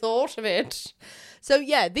you'd only thought of it. So,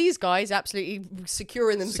 yeah, these guys absolutely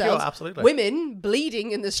secure in themselves. Secure, absolutely. Women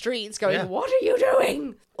bleeding in the streets going, what are you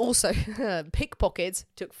doing? Also, pickpockets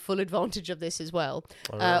took full advantage of this as well.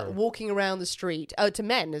 Walking around the street, to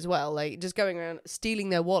men as well, like just going around stealing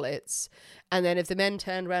their wallets. And then if the men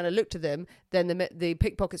turned around and looked at them, then the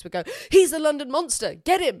pickpockets would go, he's the London Monster,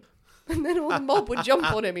 get him. And then all the mob would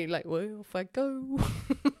jump on him. He'd like, well, off I go.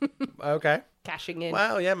 Okay. Cashing in.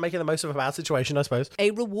 Well, yeah, making the most of a bad situation, I suppose. A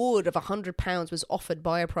reward of £100 was offered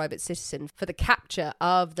by a private citizen for the capture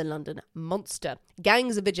of the London Monster.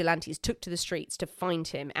 Gangs of vigilantes took to the streets to find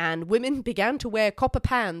him, and women began to wear copper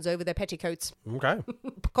pans over their petticoats. Okay.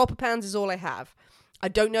 Copper pans is all I have. I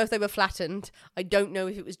don't know if they were flattened. I don't know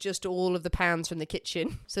if it was just all of the pans from the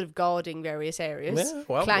kitchen, sort of guarding various areas,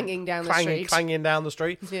 clanging down the street. Clanging down the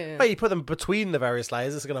street. Yeah. Well, you put them between the various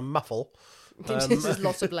layers, it's going to muffle. This is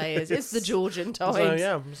lots of layers. It's the Georgian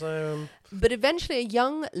times. But eventually a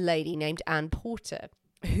young lady named Anne Porter,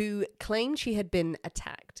 who claimed she had been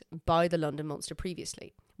attacked by the London Monster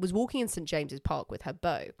previously, was walking in St James's Park with her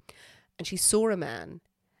beau, and she saw a man,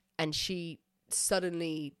 and she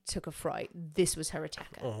suddenly took a fright. This was her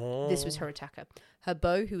attacker. This was her attacker. Her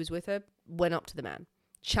beau, who was with her, went up to the man,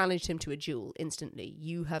 challenged him to a duel instantly.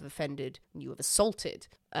 You have offended, you have assaulted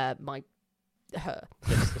her.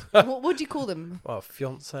 What do you call them? Well,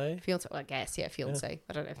 fiance? Fiance, well, I guess, fiance. Yeah.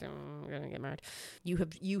 I don't know if they're going to get married.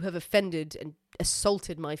 You have offended and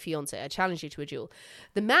assaulted my fiance. I challenge you to a duel.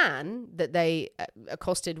 The man that they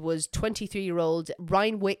accosted was 23-year-old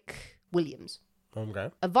Reinwick Williams. Okay.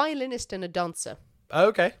 A violinist and a dancer.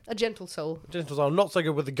 Okay. A gentle soul. Gentle soul. Not so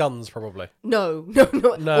good with the guns, probably. No.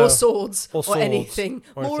 Or swords. Or anything.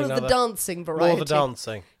 More of the dancing variety. More of the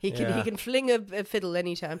dancing. He can fling a fiddle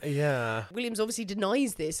anytime. Yeah. Williams obviously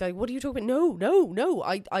denies this. Like, what are you talking about? No.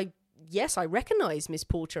 Yes, I recognise Miss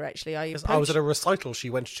Porter, actually. I was at a recital she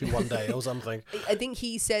went to one day or something. I think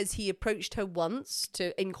he says he approached her once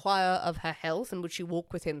to inquire of her health and would she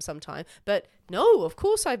walk with him sometime. But no, of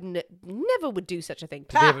course I never would do such a thing.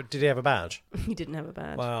 Did he have a badge? He didn't have a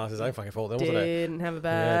badge. Well, that's his own fucking fault then, wasn't it? Didn't have a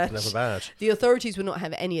badge. Yeah, didn't have a badge. The authorities would not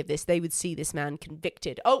have any of this. They would see this man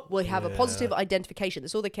convicted. Oh, we'll have a positive identification.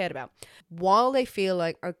 That's all they cared about. While they feel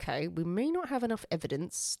like, okay, we may not have enough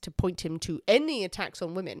evidence to point him to any attacks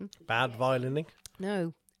on women. Bad violining?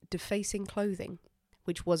 No, defacing clothing,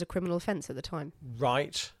 which was a criminal offence at the time.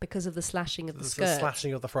 Right. Because of the slashing of the skirt. The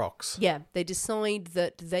slashing of the frocks. Yeah, they decide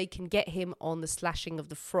that they can get him on the slashing of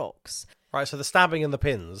the frocks. Right, so the stabbing and the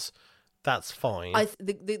pins, that's fine.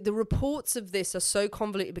 The reports of this are so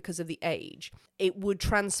convoluted because of the age. It would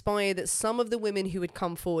transpire that some of the women who had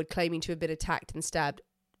come forward claiming to have been attacked and stabbed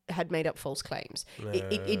had made up false claims.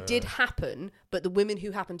 It did happen, but the women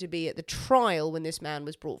who happened to be at the trial when this man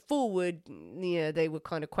was brought forward, they were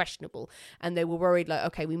kind of questionable, and they were worried, like,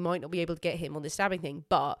 okay, we might not be able to get him on this stabbing thing,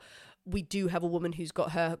 but we do have a woman who's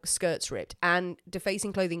got her skirts ripped, and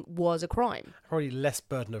defacing clothing was a crime. Probably less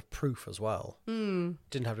burden of proof as well.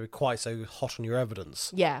 Didn't have to be quite so hot on your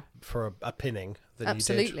evidence. Yeah. For a pinning than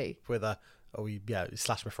Absolutely. you did with a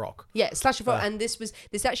slash my frock. Yeah, slash my frock, and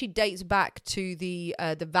this actually dates back to the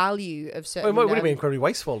value of certain. Well, it would have been incredibly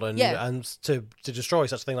wasteful and to destroy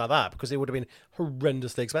such a thing like that, because it would have been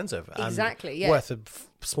horrendously expensive. Exactly, and worth a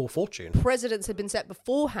small fortune. Precedents had been set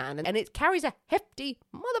beforehand, and it carries a hefty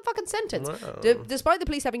motherfucking sentence. Despite the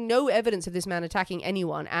police having no evidence of this man attacking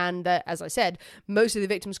anyone, and as I said, most of the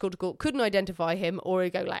victims called to court couldn't identify him, or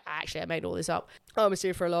go like, actually, I made all this up. Oh, I'm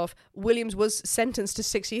serious for a laugh. Williams was sentenced to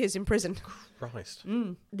 6 years in prison. Christ.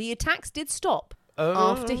 The attacks did stop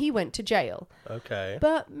after he went to jail. Okay.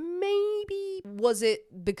 But maybe was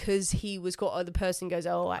it because he was got the person goes,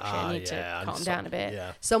 oh, actually, I need to calm down a bit.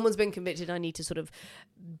 Yeah. Someone's been convicted. I need to sort of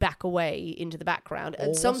back away into the background.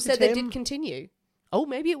 And some said they did continue. Oh,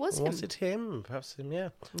 maybe it was him. Was it him? Perhaps him, yeah.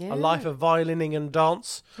 A life of violining and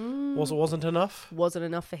dance wasn't enough? Wasn't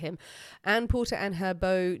enough for him. Anne Porter and her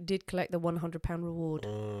beau did collect the £100 reward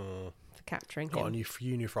for capturing him. Got a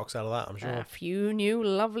few new frocks out of that, I'm sure. A few new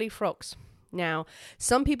lovely frocks. Now,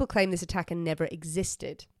 some people claim this attacker never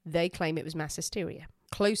existed. They claim it was mass hysteria.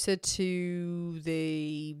 Closer to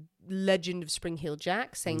the legend of Spring Heel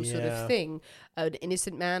Jack, same sort of thing. An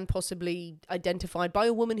innocent man possibly identified by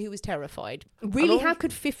a woman who was terrified. Really, how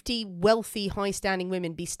could 50 wealthy, high-standing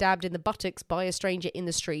women be stabbed in the buttocks by a stranger in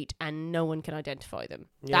the street and no one can identify them?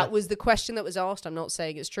 Yeah. That was the question that was asked. I'm not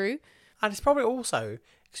saying it's true. And it's probably also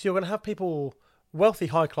because you're going to have people, wealthy,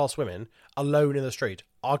 high-class women, alone in the street,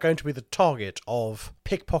 are going to be the target of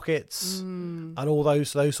pickpockets and all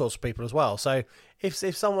those sorts of people as well. So if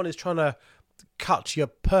someone is trying to cut your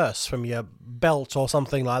purse from your belt or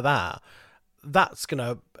something like that, that's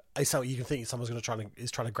gonna. You can think someone's trying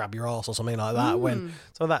to grab your ass or something like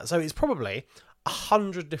that. So it's probably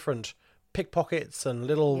 100 different pickpockets and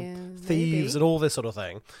little thieves and all this sort of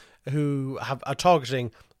thing who are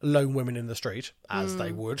targeting lone women in the street, as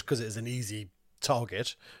they would, because it's an easy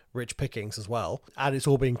target, rich pickings as well, and it's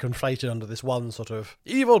all being conflated under this one sort of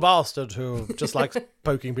evil bastard who just likes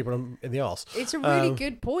poking people in the arse. It's a really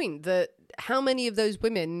good point that how many of those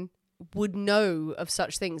women would know of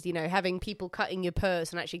such things, having people cutting your purse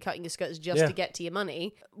and actually cutting your skirts just to get to your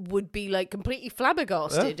money would be like completely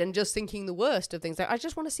flabbergasted and just tthinking the worst of things. Like, I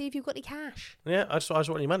just want to see if you've got any cash. Yeah, I just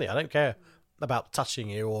want your money. I don't care about touching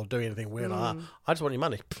you or doing anything weird like that. I just want your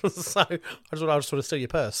money. So I just want to steal your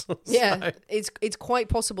purse. Yeah, it's quite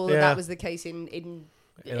possible that was the case in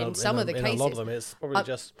some of the cases. In a lot of them, it's probably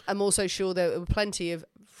just... I'm also sure there were plenty of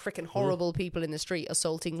freaking horrible people in the street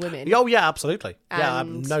assaulting women. Oh, yeah, absolutely. Yeah, I have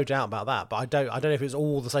no doubt about that. But I don't know if it's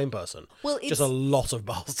all the same person. Well, it's just a lot of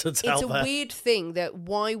bastards out there. It's a weird thing that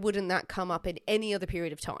why wouldn't that come up in any other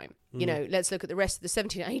period of time? Let's look at the rest of the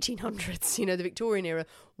 1700s and 1800s, the Victorian era.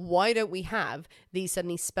 Why don't we have these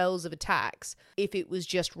suddenly spells of attacks if it was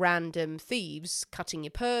just random thieves cutting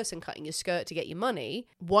your purse and cutting your skirt to get your money?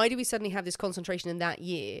 Why do we suddenly have this concentration in that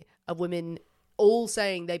year of women all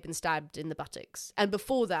saying they've been stabbed in the buttocks, and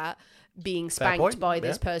before that being spanked by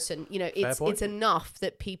this person? It's enough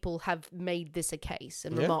that people have made this a case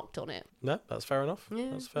and remarked on it. No, that's fair enough.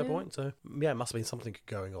 That's a fair point. So it must have been something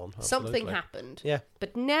going on. Absolutely. Something happened. Yeah.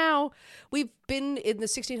 But now we've been in the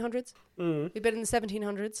 1600s. We've been in the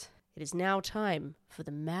 1700s. It is now time for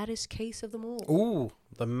the maddest case of them all. Ooh,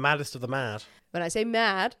 the maddest of the mad. When I say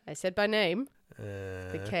mad, I said by name.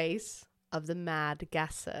 The case of the mad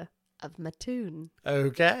gasser of Mattoon.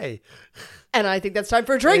 Okay. And I think that's time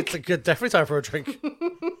for a drink. It's definitely time for a drink.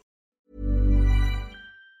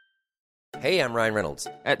 Hey, I'm Ryan Reynolds.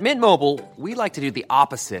 At Mint Mobile, we like to do the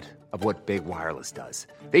opposite of what Big Wireless does.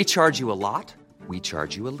 They charge you a lot, we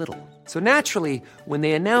charge you a little. So naturally, when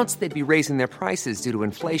they announced they'd be raising their prices due to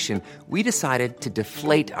inflation, we decided to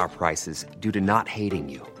deflate our prices due to not hating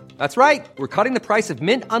you. That's right. We're cutting the price of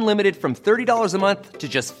Mint Unlimited from $30 a month to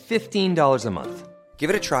just $15 a month. Give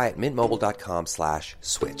it a try at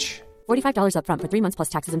mintmobile.com/switch. $45 up front for 3 months plus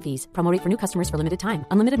taxes and fees. Promo rate for new customers for limited time.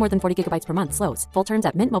 Unlimited more than 40 gigabytes per month. Slows full terms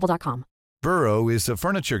at mintmobile.com. Burrow is a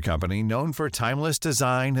furniture company known for timeless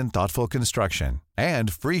design and thoughtful construction,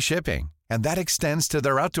 and free shipping. And that extends to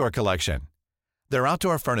their outdoor collection. Their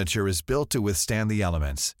outdoor furniture is built to withstand the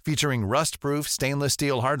elements, featuring rust-proof stainless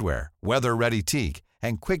steel hardware, weather-ready teak,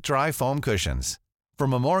 and quick-dry foam cushions. For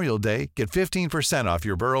Memorial Day, get 15% off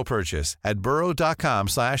your Burrow purchase at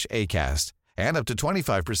burrow.com/ACAST and up to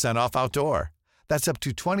 25% off outdoor. That's up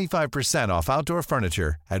to 25% off outdoor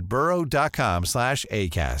furniture at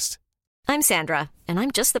burrow.com/ACAST. I'm Sandra, and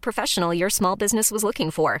I'm just the professional your small business was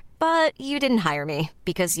looking for. But you didn't hire me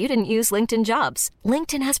because you didn't use LinkedIn Jobs.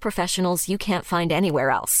 LinkedIn has professionals you can't find anywhere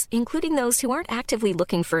else, including those who aren't actively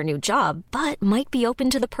looking for a new job, but might be open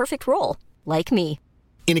to the perfect role, like me.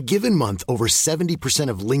 In a given month, over 70%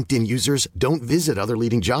 of LinkedIn users don't visit other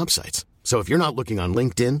leading job sites. So if you're not looking on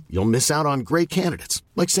LinkedIn, you'll miss out on great candidates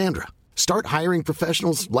like Sandra. Start hiring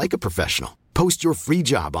professionals like a professional. Post your free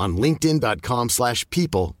job on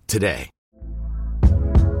linkedin.com/people today.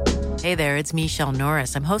 Hey there, it's Michelle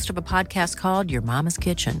Norris. I'm host of a podcast called Your Mama's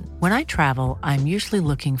Kitchen. When I travel, I'm usually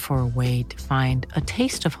looking for a way to find a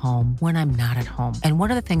taste of home when I'm not at home. And one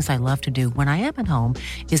of the things I love to do when I am at home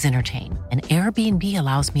is entertain. And Airbnb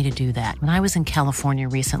allows me to do that. When I was in California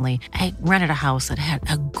recently, I rented a house that had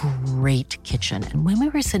a great kitchen. And when we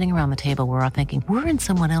were sitting around the table, we were all thinking, we're in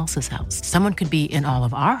someone else's house. Someone could be in all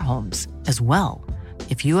of our homes as well.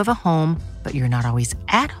 If you have a home, but you're not always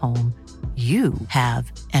at home, you have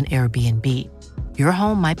an Airbnb. Your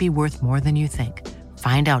home might be worth more than you think.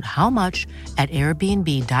 Find out how much at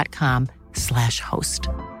airbnb.com/host.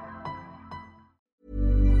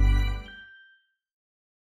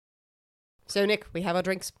 So, Nick, we have our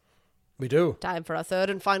drinks. We do. Time for our third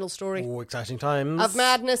and final story. Oh, exciting times. Of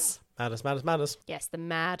madness. Madness. Yes, the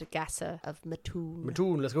mad gasser of Mattoon.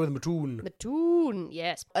 Mattoon, let's go with Mattoon. Mattoon,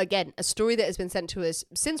 yes. Again, a story that has been sent to us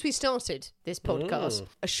since we started this podcast.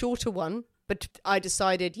 A shorter one, but I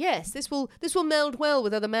decided, yes, this will meld well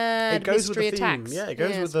with other mad mystery attacks. Yeah, it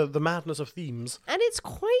goes with the madness of themes. And it's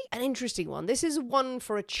quite an interesting one. This is one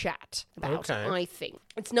for a chat about, I think.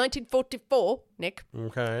 It's 1944, Nick.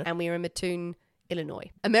 Okay. And we are in Mattoon, Illinois.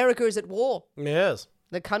 America is at war. Yes.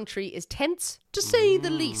 The country is tense, to say the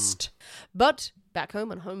least. But back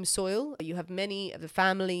home on home soil, you have many of the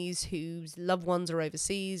families whose loved ones are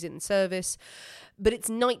overseas in service. But it's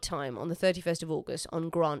nighttime on the 31st of August on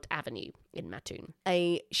Grant Avenue in Mattoon.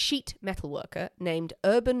 A sheet metal worker named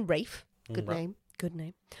Urban Rafe, good name,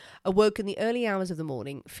 awoke in the early hours of the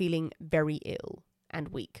morning feeling very ill and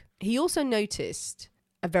weak. He also noticed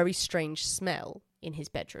a very strange smell in his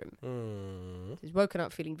bedroom. He's woken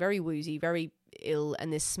up feeling very woozy, very ill,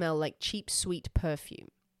 and this smell like cheap, sweet perfume.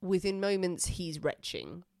 Within moments, he's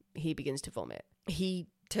retching. He begins to vomit. He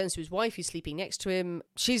turns to his wife, who's sleeping next to him.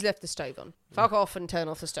 She's left the stove on. Fuck off and turn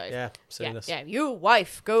off the stove. Yeah, silliness. Yeah, you,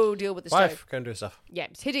 wife, go deal with the stove. Wife, go and do stuff. Yeah,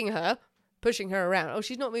 it's hitting her, pushing her around. Oh,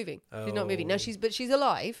 she's not moving. She's not moving. No, she's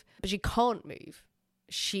alive, but she can't move.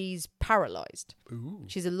 She's paralyzed. Ooh.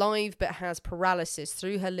 She's alive but has paralysis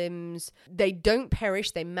through her limbs. They don't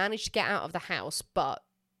perish. They manage to get out of the house, but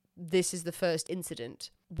this is the first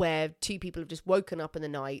incident where two people have just woken up in the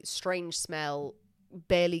night, strange smell,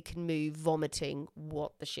 barely can move, vomiting.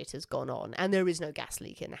 What the shit has gone on? And there is no gas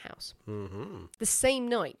leak in the house. Mm-hmm. The same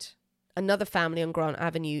night, another family on Grant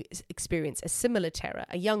Avenue experienced a similar terror.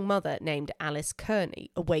 A young mother named Alice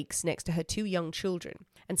Kearney awakes next to her two young children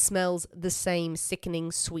and smells the same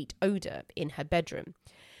sickening sweet odour in her bedroom.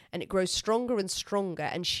 And it grows stronger and stronger,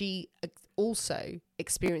 and she also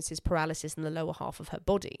experiences paralysis in the lower half of her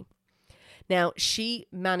body. Now, she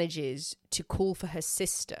manages to call for her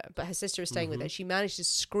sister, but her sister is staying with her. She manages to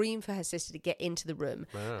scream for her sister to get into the room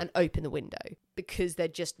and open the window because they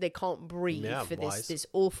can't breathe for this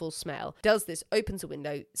awful smell. Does this, opens the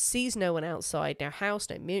window, sees no one outside, no house,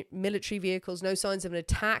 no military vehicles, no signs of an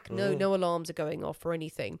attack, no alarms are going off or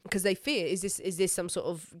anything, because they fear, is this some sort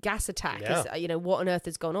of gas attack? Yeah. What on earth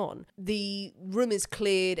has gone on? The room is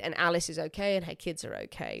cleared and Alice is okay and her kids are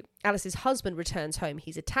okay. Alice's husband returns home.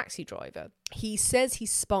 He's a taxi driver. He says he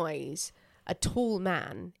spies a tall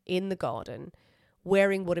man in the garden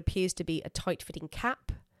wearing what appears to be a tight-fitting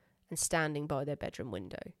cap and standing by their bedroom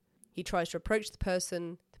window. He tries to approach the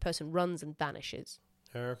person runs and vanishes.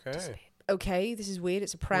 Okay, this is weird.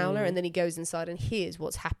 It's a prowler. And then he goes inside and hears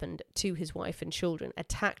what's happened to his wife and children,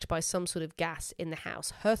 attacked by some sort of gas in the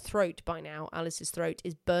house. Her throat by now, Alice's throat,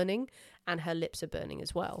 is burning and her lips are burning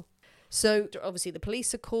as well. So obviously the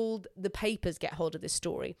police are called. The papers get hold of this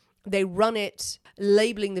story. They run it,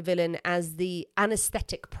 labeling the villain as the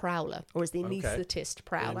anesthetic prowler, or as the anaesthetist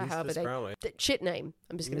prowler, however they... Shit name,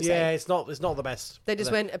 I'm just going to say. Yeah, it's not the best. They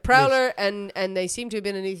just went a prowler, and they seem to have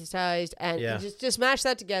been anesthetized, and just mash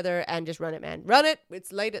that together and just run it, man. Run it,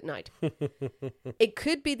 it's late at night. It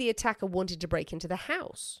could be the attacker wanted to break into the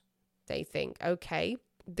house. They think, okay.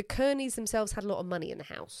 The Kearneys themselves had a lot of money in the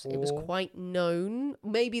house. It was quite known.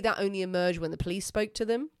 Maybe that only emerged when the police spoke to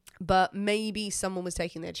them. But maybe someone was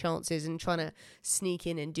taking their chances and trying to sneak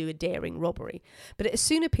in and do a daring robbery. But it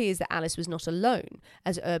soon appears that Alice was not alone,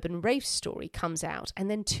 as Urban Rafe's story comes out, and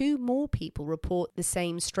then 2 more people report the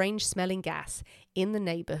same strange smelling gas in the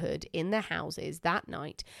neighbourhood, in their houses that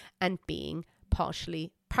night, and being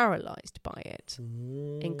partially paralysed by it,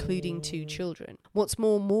 including 2 children. What's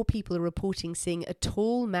more people are reporting seeing a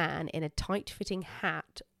tall man in a tight-fitting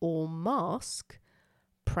hat or mask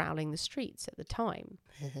prowling the streets at the time.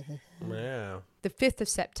 Yeah. The 5th of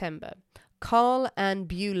September, Carl and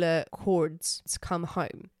Beulah Cords come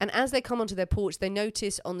home. And as they come onto their porch, they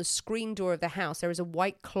notice on the screen door of the house there is a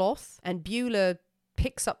white cloth, and Beulah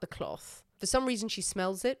picks up the cloth. For some reason, she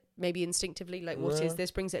smells it, maybe instinctively, like, what is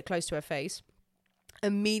this? Brings it close to her face.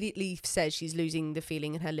 Immediately says she's losing the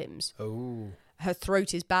feeling in her limbs. Oh. Her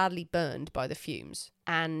throat is badly burned by the fumes,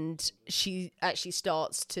 and she actually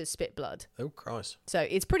starts to spit blood. Oh, Christ. So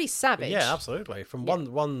it's pretty savage. Yeah, absolutely. From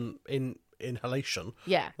one inhalation.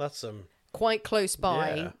 Yeah. That's quite close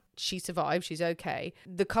by. Yeah. She survived. She's okay.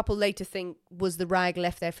 The couple later think, was the rag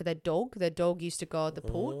left there for their dog? Their dog used to guard the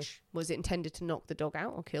porch. Was it intended to knock the dog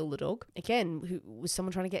out or kill the dog? Again, was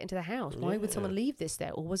someone trying to get into the house? Why would someone leave this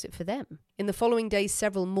there? Or was it for them? In the following days,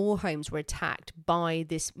 several more homes were attacked by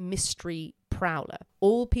this mystery prowler.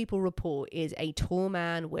 All people report is a tall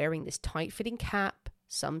man wearing this tight-fitting cap.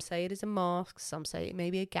 Some say it is a mask. Some say it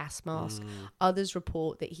may be a gas mask. Others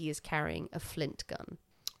report that he is carrying a flint gun.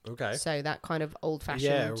 Okay. So that kind of old-fashioned...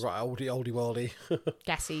 Yeah, right, oldie-worldy.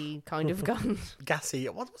 gassy kind of gun. Gassy?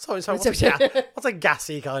 What's a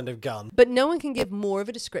gassy kind of gun? But no one can give more of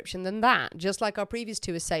a description than that. Just like our previous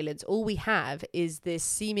 2 assailants, all we have is this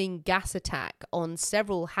seeming gas attack on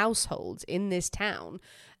several households in this town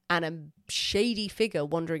and a shady figure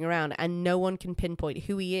wandering around, and no one can pinpoint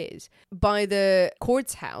who he is. By the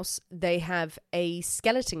Cords house, they have a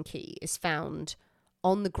skeleton key is found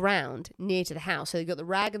on the ground near to the house. So they've got the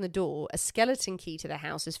rag on the door, a skeleton key to the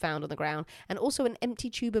house is found on the ground, and also an empty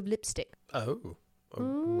tube of lipstick. Oh, a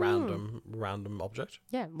random object?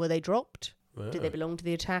 Yeah, were they dropped? Oh. Did they belong to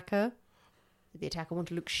the attacker? Did the attacker want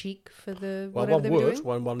to look chic for the well, whatever one they were would doing?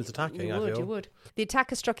 when one is attacking. You would. The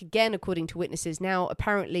attacker struck again, according to witnesses, now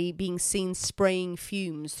apparently being seen spraying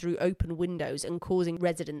fumes through open windows and causing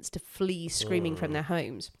residents to flee screaming from their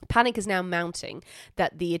homes. Panic is now mounting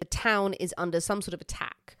that the town is under some sort of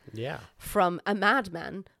attack from a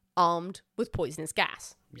madman armed with poisonous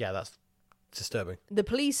gas. Yeah, that's disturbing. The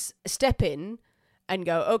police step in and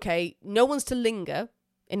go, okay, no one's to linger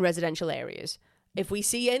in residential areas. If we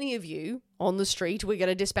see any of you on the street, we're going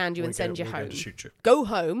to disband you and send you home. We're going to shoot you. Go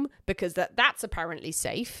home, because that's apparently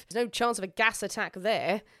safe. There's no chance of a gas attack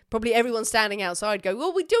there. Probably everyone standing outside go,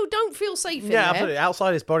 well, we don't feel safe in there. Yeah, absolutely.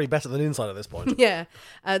 Outside is probably better than inside at this point. Yeah.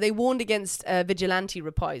 They warned against vigilante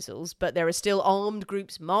reprisals, but there are still armed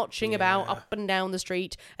groups marching about up and down the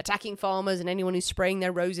street, attacking farmers and anyone who's spraying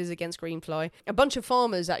their roses against greenfly. A bunch of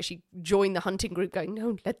farmers actually join the hunting group going,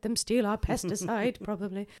 no, let them steal our pesticide,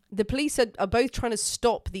 probably. The police are both trying to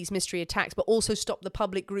stop these mystery attacks, but also stop the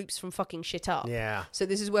public groups from fucking shit up. Yeah. So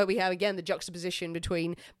this is where we have, again, the juxtaposition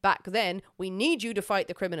between back then, we need you to fight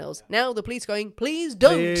the criminals. Now the police going, please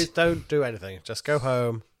don't. Please don't do anything. Just go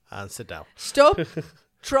home and sit down. Stop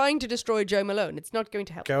trying to destroy Joe Malone. It's not going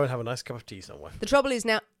to help. Go and have a nice cup of tea somewhere. The trouble is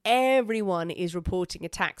now everyone is reporting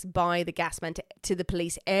attacks by the gasman to the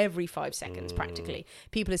police every 5 seconds, practically.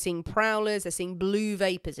 People are seeing prowlers. They're seeing blue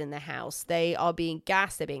vapours in their house. They are being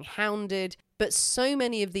gassed. They're being hounded. But so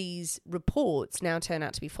many of these reports now turn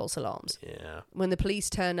out to be false alarms. Yeah. When the police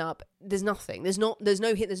turn up, there's nothing. There's no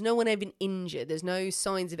hit. There's no one even injured. There's no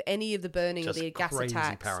signs of any of the burning Just or the gas crazy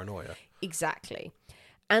attacks. Paranoia. Exactly.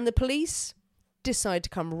 And the police decide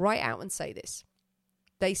to come right out and say this.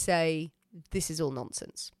 They say, this is all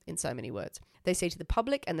nonsense, in so many words. They say to the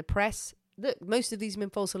public and the press, look, most of these have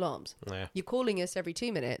been false alarms. Yeah. You're calling us every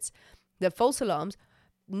 2 minutes. They're false alarms.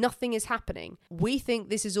 Nothing is happening. We think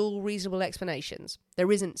this is all reasonable explanations.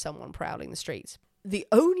 There isn't someone prowling the streets. The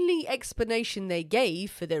only explanation they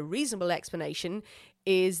gave for their reasonable explanation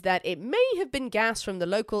is that it may have been gas from the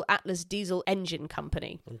local Atlas Diesel Engine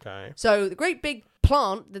Company. Okay. So the great big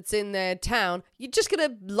plant that's in their town, you're just going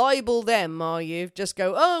to libel them, are you? Just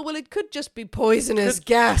go, oh, well, it could just be poisonous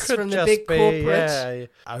gas from the big corporate. Yeah,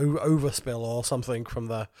 overspill or something from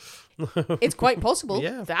the... It's quite possible.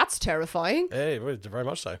 Yeah. That's terrifying. Yeah, very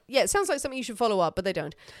much so. Yeah, it sounds like something you should follow up, but they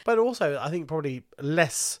don't. But also, I think probably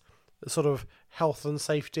less sort of health and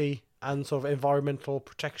safety and sort of environmental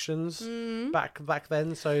protections back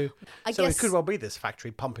then. So I guess it could well be this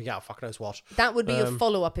factory pumping out fuck knows what. That would be a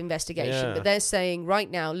follow-up investigation. yeah. But they're saying right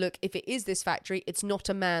now, look, if it is this factory, it's not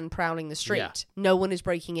a man prowling the street. Yeah. No one is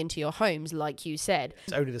breaking into your homes, like you said.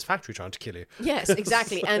 It's only this factory trying to kill you. Yes,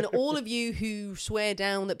 exactly. And all of you who swear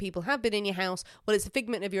down that people have been in your house, well, it's a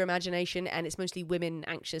figment of your imagination, and it's mostly women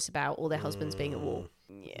anxious about all their husbands being at war.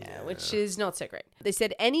 Yeah, which is not so great. They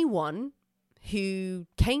said anyone who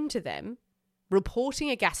came to them reporting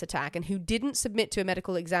a gas attack and who didn't submit to a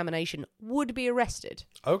medical examination would be arrested.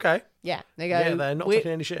 Okay. Yeah, they go. Yeah, they're not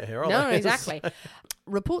taking any shit here, are they? No, exactly.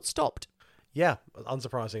 Report stopped. Yeah,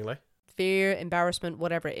 unsurprisingly. Fear, embarrassment,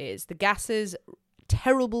 whatever it is. The gas's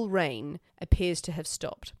terrible reign appears to have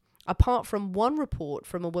stopped. Apart from one report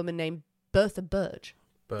from a woman named Bertha Burge.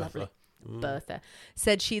 Lovely. Bertha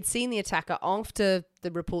said she had seen the attacker after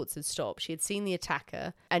the reports had stopped. She had seen the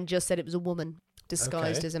attacker and just said it was a woman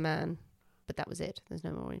disguised as a man. But that was it. There's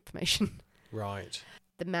no more information. Right.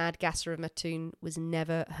 The mad gasser of Mattoon was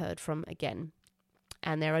never heard from again.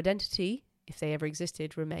 And their identity, if they ever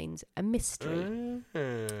existed, remains a mystery.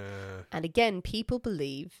 And again, people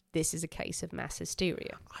believe this is a case of mass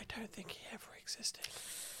hysteria. I don't think he ever existed.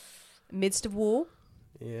 Midst of war,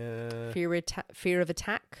 Yeah. fear of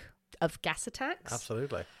attack, of gas attacks.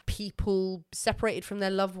 Absolutely. People separated from their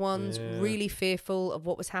loved ones, really fearful of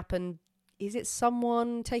what was happened. Is it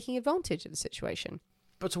someone taking advantage of the situation?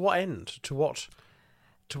 But to what end? To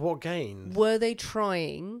what gain? Were they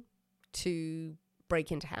trying to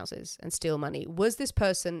break into houses and steal money? Was this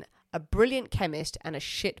person a brilliant chemist and a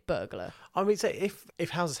shit burglar? I mean, say if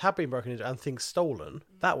houses have been broken into and things stolen,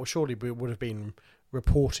 that would surely would have been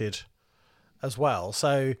reported as well.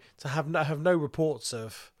 So to have no reports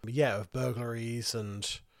of burglaries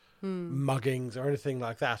and muggings or anything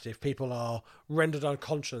like that, if people are rendered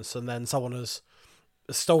unconscious and then someone has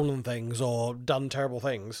stolen things or done terrible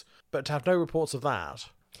things, but to have no reports of that.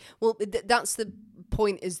 Well, that's the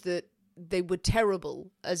point, is that they were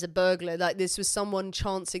terrible as a burglar. Like, this was someone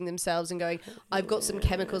chancing themselves and going, I've got some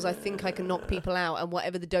chemicals, I think I can knock people out. And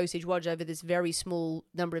whatever the dosage was over this very small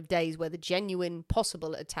number of days where the genuine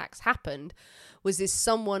possible attacks happened, was this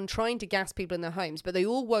someone trying to gas people in their homes. But they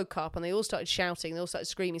all woke up and they all started shouting, they all started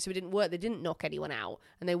screaming. So it didn't work. They didn't knock anyone out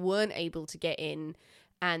and they weren't able to get in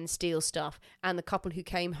and steal stuff. And the couple who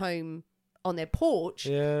came home on their porch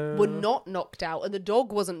were not knocked out, and the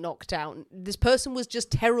dog wasn't knocked out. This person was just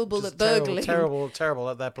terrible at burgling. Terrible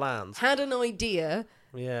at their plans. Had an idea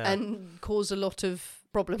and caused a lot of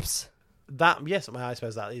problems. I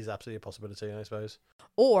suppose that is absolutely a possibility, I suppose.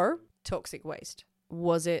 Or toxic waste.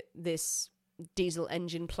 Was it this diesel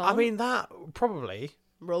engine plant? I mean, that probably...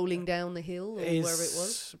 rolling down the hill or wherever it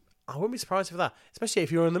was? I wouldn't be surprised for that. Especially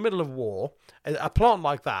if you're in the middle of war. A plant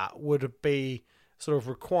like that would be sort of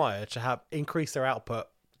required to have increase their output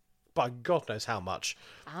by God knows how much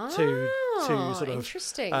to sort of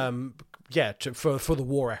interesting. For the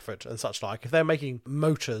war effort and such like. If they're making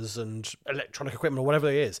motors and electronic equipment or whatever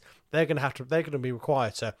it is, they're going to be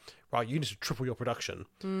required to, right, you need to triple your production.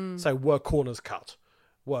 So were corners cut?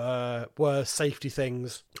 Were safety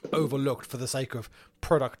things overlooked for the sake of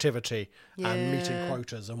productivity and meeting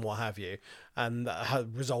quotas and what have you, and that has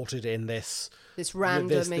resulted in this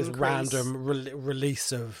random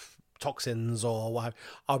release of toxins or what have you.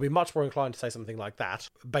 I'll be much more inclined to say something like that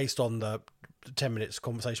based on the 10 minutes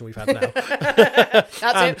conversation we've had now.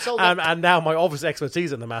 That's it. And now my obvious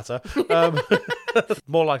expertise in the matter.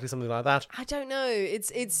 More likely something like that. I don't know.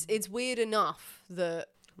 It's weird enough that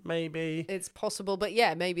maybe it's possible, but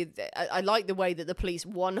maybe I like the way that the police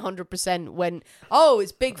 100% went, oh,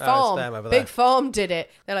 it's Big Farm. It's them over Big there. Farm did it.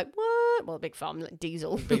 They're like, what? Well, Big Farm, like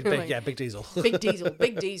Diesel. Big Diesel.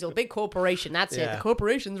 Big Diesel, big corporation. That's it. The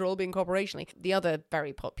corporations are all being corporationally. The other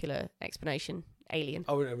very popular explanation, alien.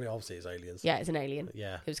 Oh, I mean, obviously it's aliens. Yeah, it's an alien.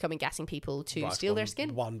 Yeah. Who's coming gassing people to steal their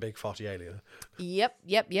skin. One big farty alien.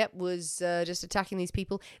 Yep. Was just attacking these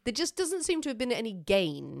people. There just doesn't seem to have been any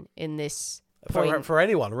gain in this point. For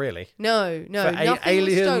anyone, really. No. For nothing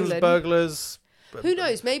aliens, was stolen. burglars. Who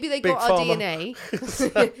knows? Maybe they got our DNA.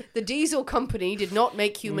 The diesel company did not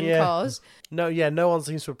make human cars. No one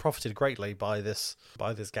seems to have profited greatly by this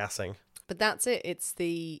gassing. But that's it. It's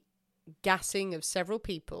the gassing of several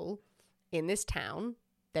people in this town.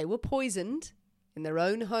 They were poisoned in their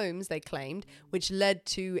own homes, they claimed, which led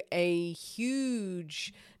to a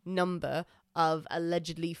huge number of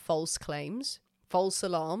allegedly false claims false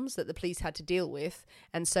alarms that the police had to deal with,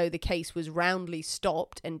 and so the case was roundly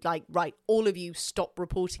stopped and like, right, all of you stop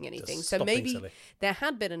reporting anything. Just so stop being maybe silly. there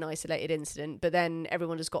had been an isolated incident, but then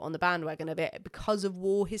everyone just got on the bandwagon of it because of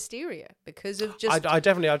war hysteria, because of just... I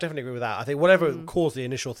definitely agree with that. I think whatever caused the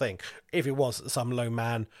initial thing, if it was some lone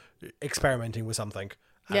man experimenting with something,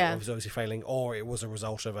 and was obviously failing, or it was a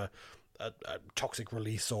result of a toxic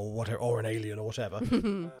release or whatever, or an alien or whatever.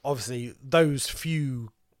 Obviously, those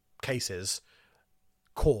few cases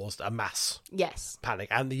caused a mass panic,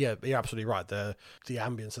 and you're absolutely right. The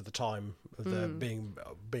ambience of the time, of the being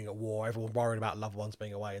at war, everyone worried about loved ones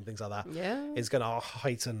being away and things like that, is going to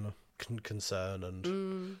heighten concern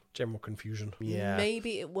and general confusion.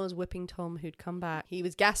 Maybe it was Whipping Tom who'd come back. He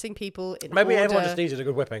was gassing people in maybe order. Everyone just needed a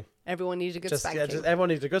good whipping. Everyone needed a good spanking. Everyone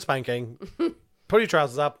needed a good spanking. Put your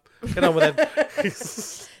trousers up, get on with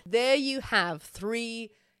it. There you have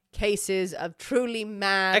 3 cases of truly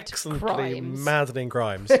mad Excellently crimes. maddening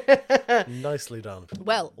crimes. Nicely done.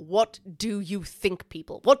 Well, what do you think,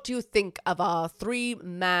 people? What do you think of our 3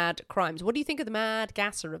 mad crimes? What do you think of the mad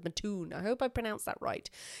gasser of Mattoon? I hope I pronounced that right.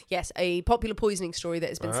 Yes, a popular poisoning story that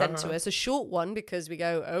has been sent to us. A short one because we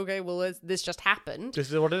go, okay, well, this just happened.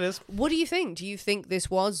 This is what it is. What do you think? Do you think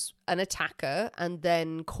this was an attacker and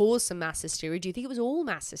then caused some mass hysteria? Do you think it was all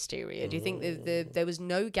mass hysteria? Do you think there was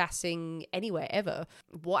no gassing anywhere ever?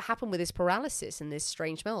 What happened with this paralysis and this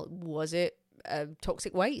strange smell? Was it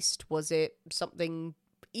toxic waste? Was it something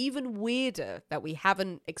even weirder that we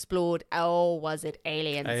haven't explored? Oh, was it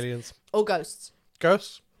aliens? Or ghosts?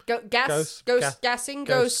 Ghosts? Ghost gassings.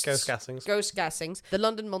 Ghost gassings. The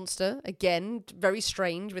London Monster, again, very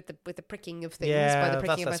strange with the pricking of things, Yeah, by the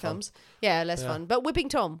pricking of my that's less fun. thumbs. Yeah, less fun. But Whipping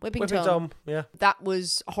Tom. Yeah. That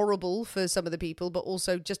was horrible for some of the people, but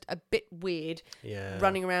also just a bit weird. Yeah.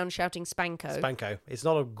 Running around shouting Spanko. Spanko. It's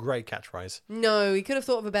not a great catchphrase. No, he could have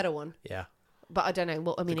thought of a better one. Yeah. But I don't know.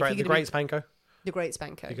 Well, I mean, The Great Spanko. The Great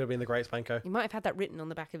Spanko. He could have been the Great Spanko. He might have had that written on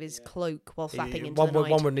the back of his cloak while flapping into one the night.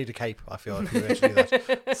 One would need a cape, I feel, if you actually do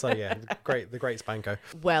that. So yeah, the Great Spanko.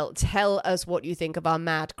 Well, tell us what you think of our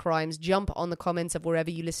mad crimes. Jump on the comments of wherever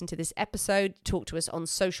you listen to this episode. Talk to us on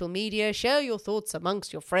social media. Share your thoughts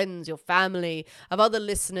amongst your friends, your family, of other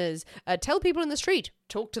listeners. Tell people in the street.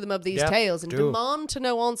 Talk to them of these tales and demand to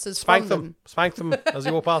know answers from them. Spank them as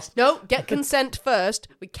you walk past. No, get consent first.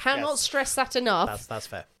 We cannot stress that enough. That's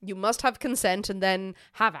fair. You must have consent and then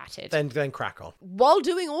have at it. Then crack on. While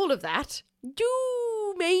doing all of that,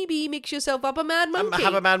 do maybe mix yourself up a mad monkey.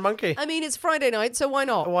 Have a mad monkey. I mean, it's Friday night, so why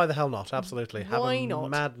not? Why the hell not? Absolutely. Why have a not?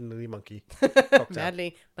 madly monkey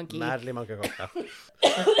cocktail. Madly monkey cocktail.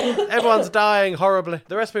 Everyone's dying horribly.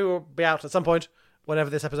 The recipe will be out at some point whenever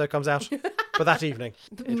this episode comes out. But that evening.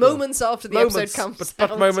 Moments after the episode comes out.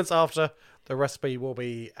 But moments after, the recipe will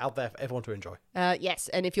be out there for everyone to enjoy. Yes,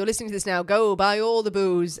 and if you're listening to this now, go buy all the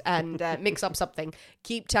booze and mix up something.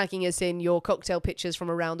 Keep tagging us in your cocktail pictures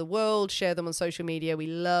from around the world. Share them on social media. We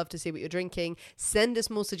love to see what you're drinking. Send us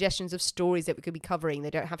more suggestions of stories that we could be covering. They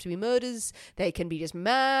don't have to be murders. They can be just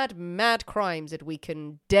mad crimes that we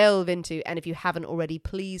can delve into. And if you haven't already,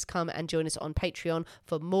 please come and join us on Patreon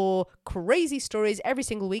for more crazy stories every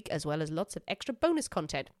single week, as well as lots of extra bonus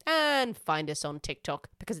content. And find us on TikTok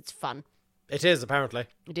because it's fun. It is, apparently.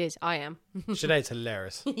 It is. I am. Sinead's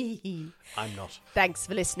hilarious. I'm not. Thanks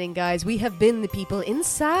for listening, guys. We have been the people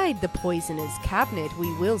inside the Poisoner's Cabinet.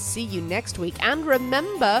 We will see you next week. And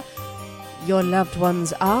remember, your loved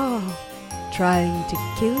ones are trying to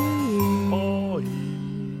kill you.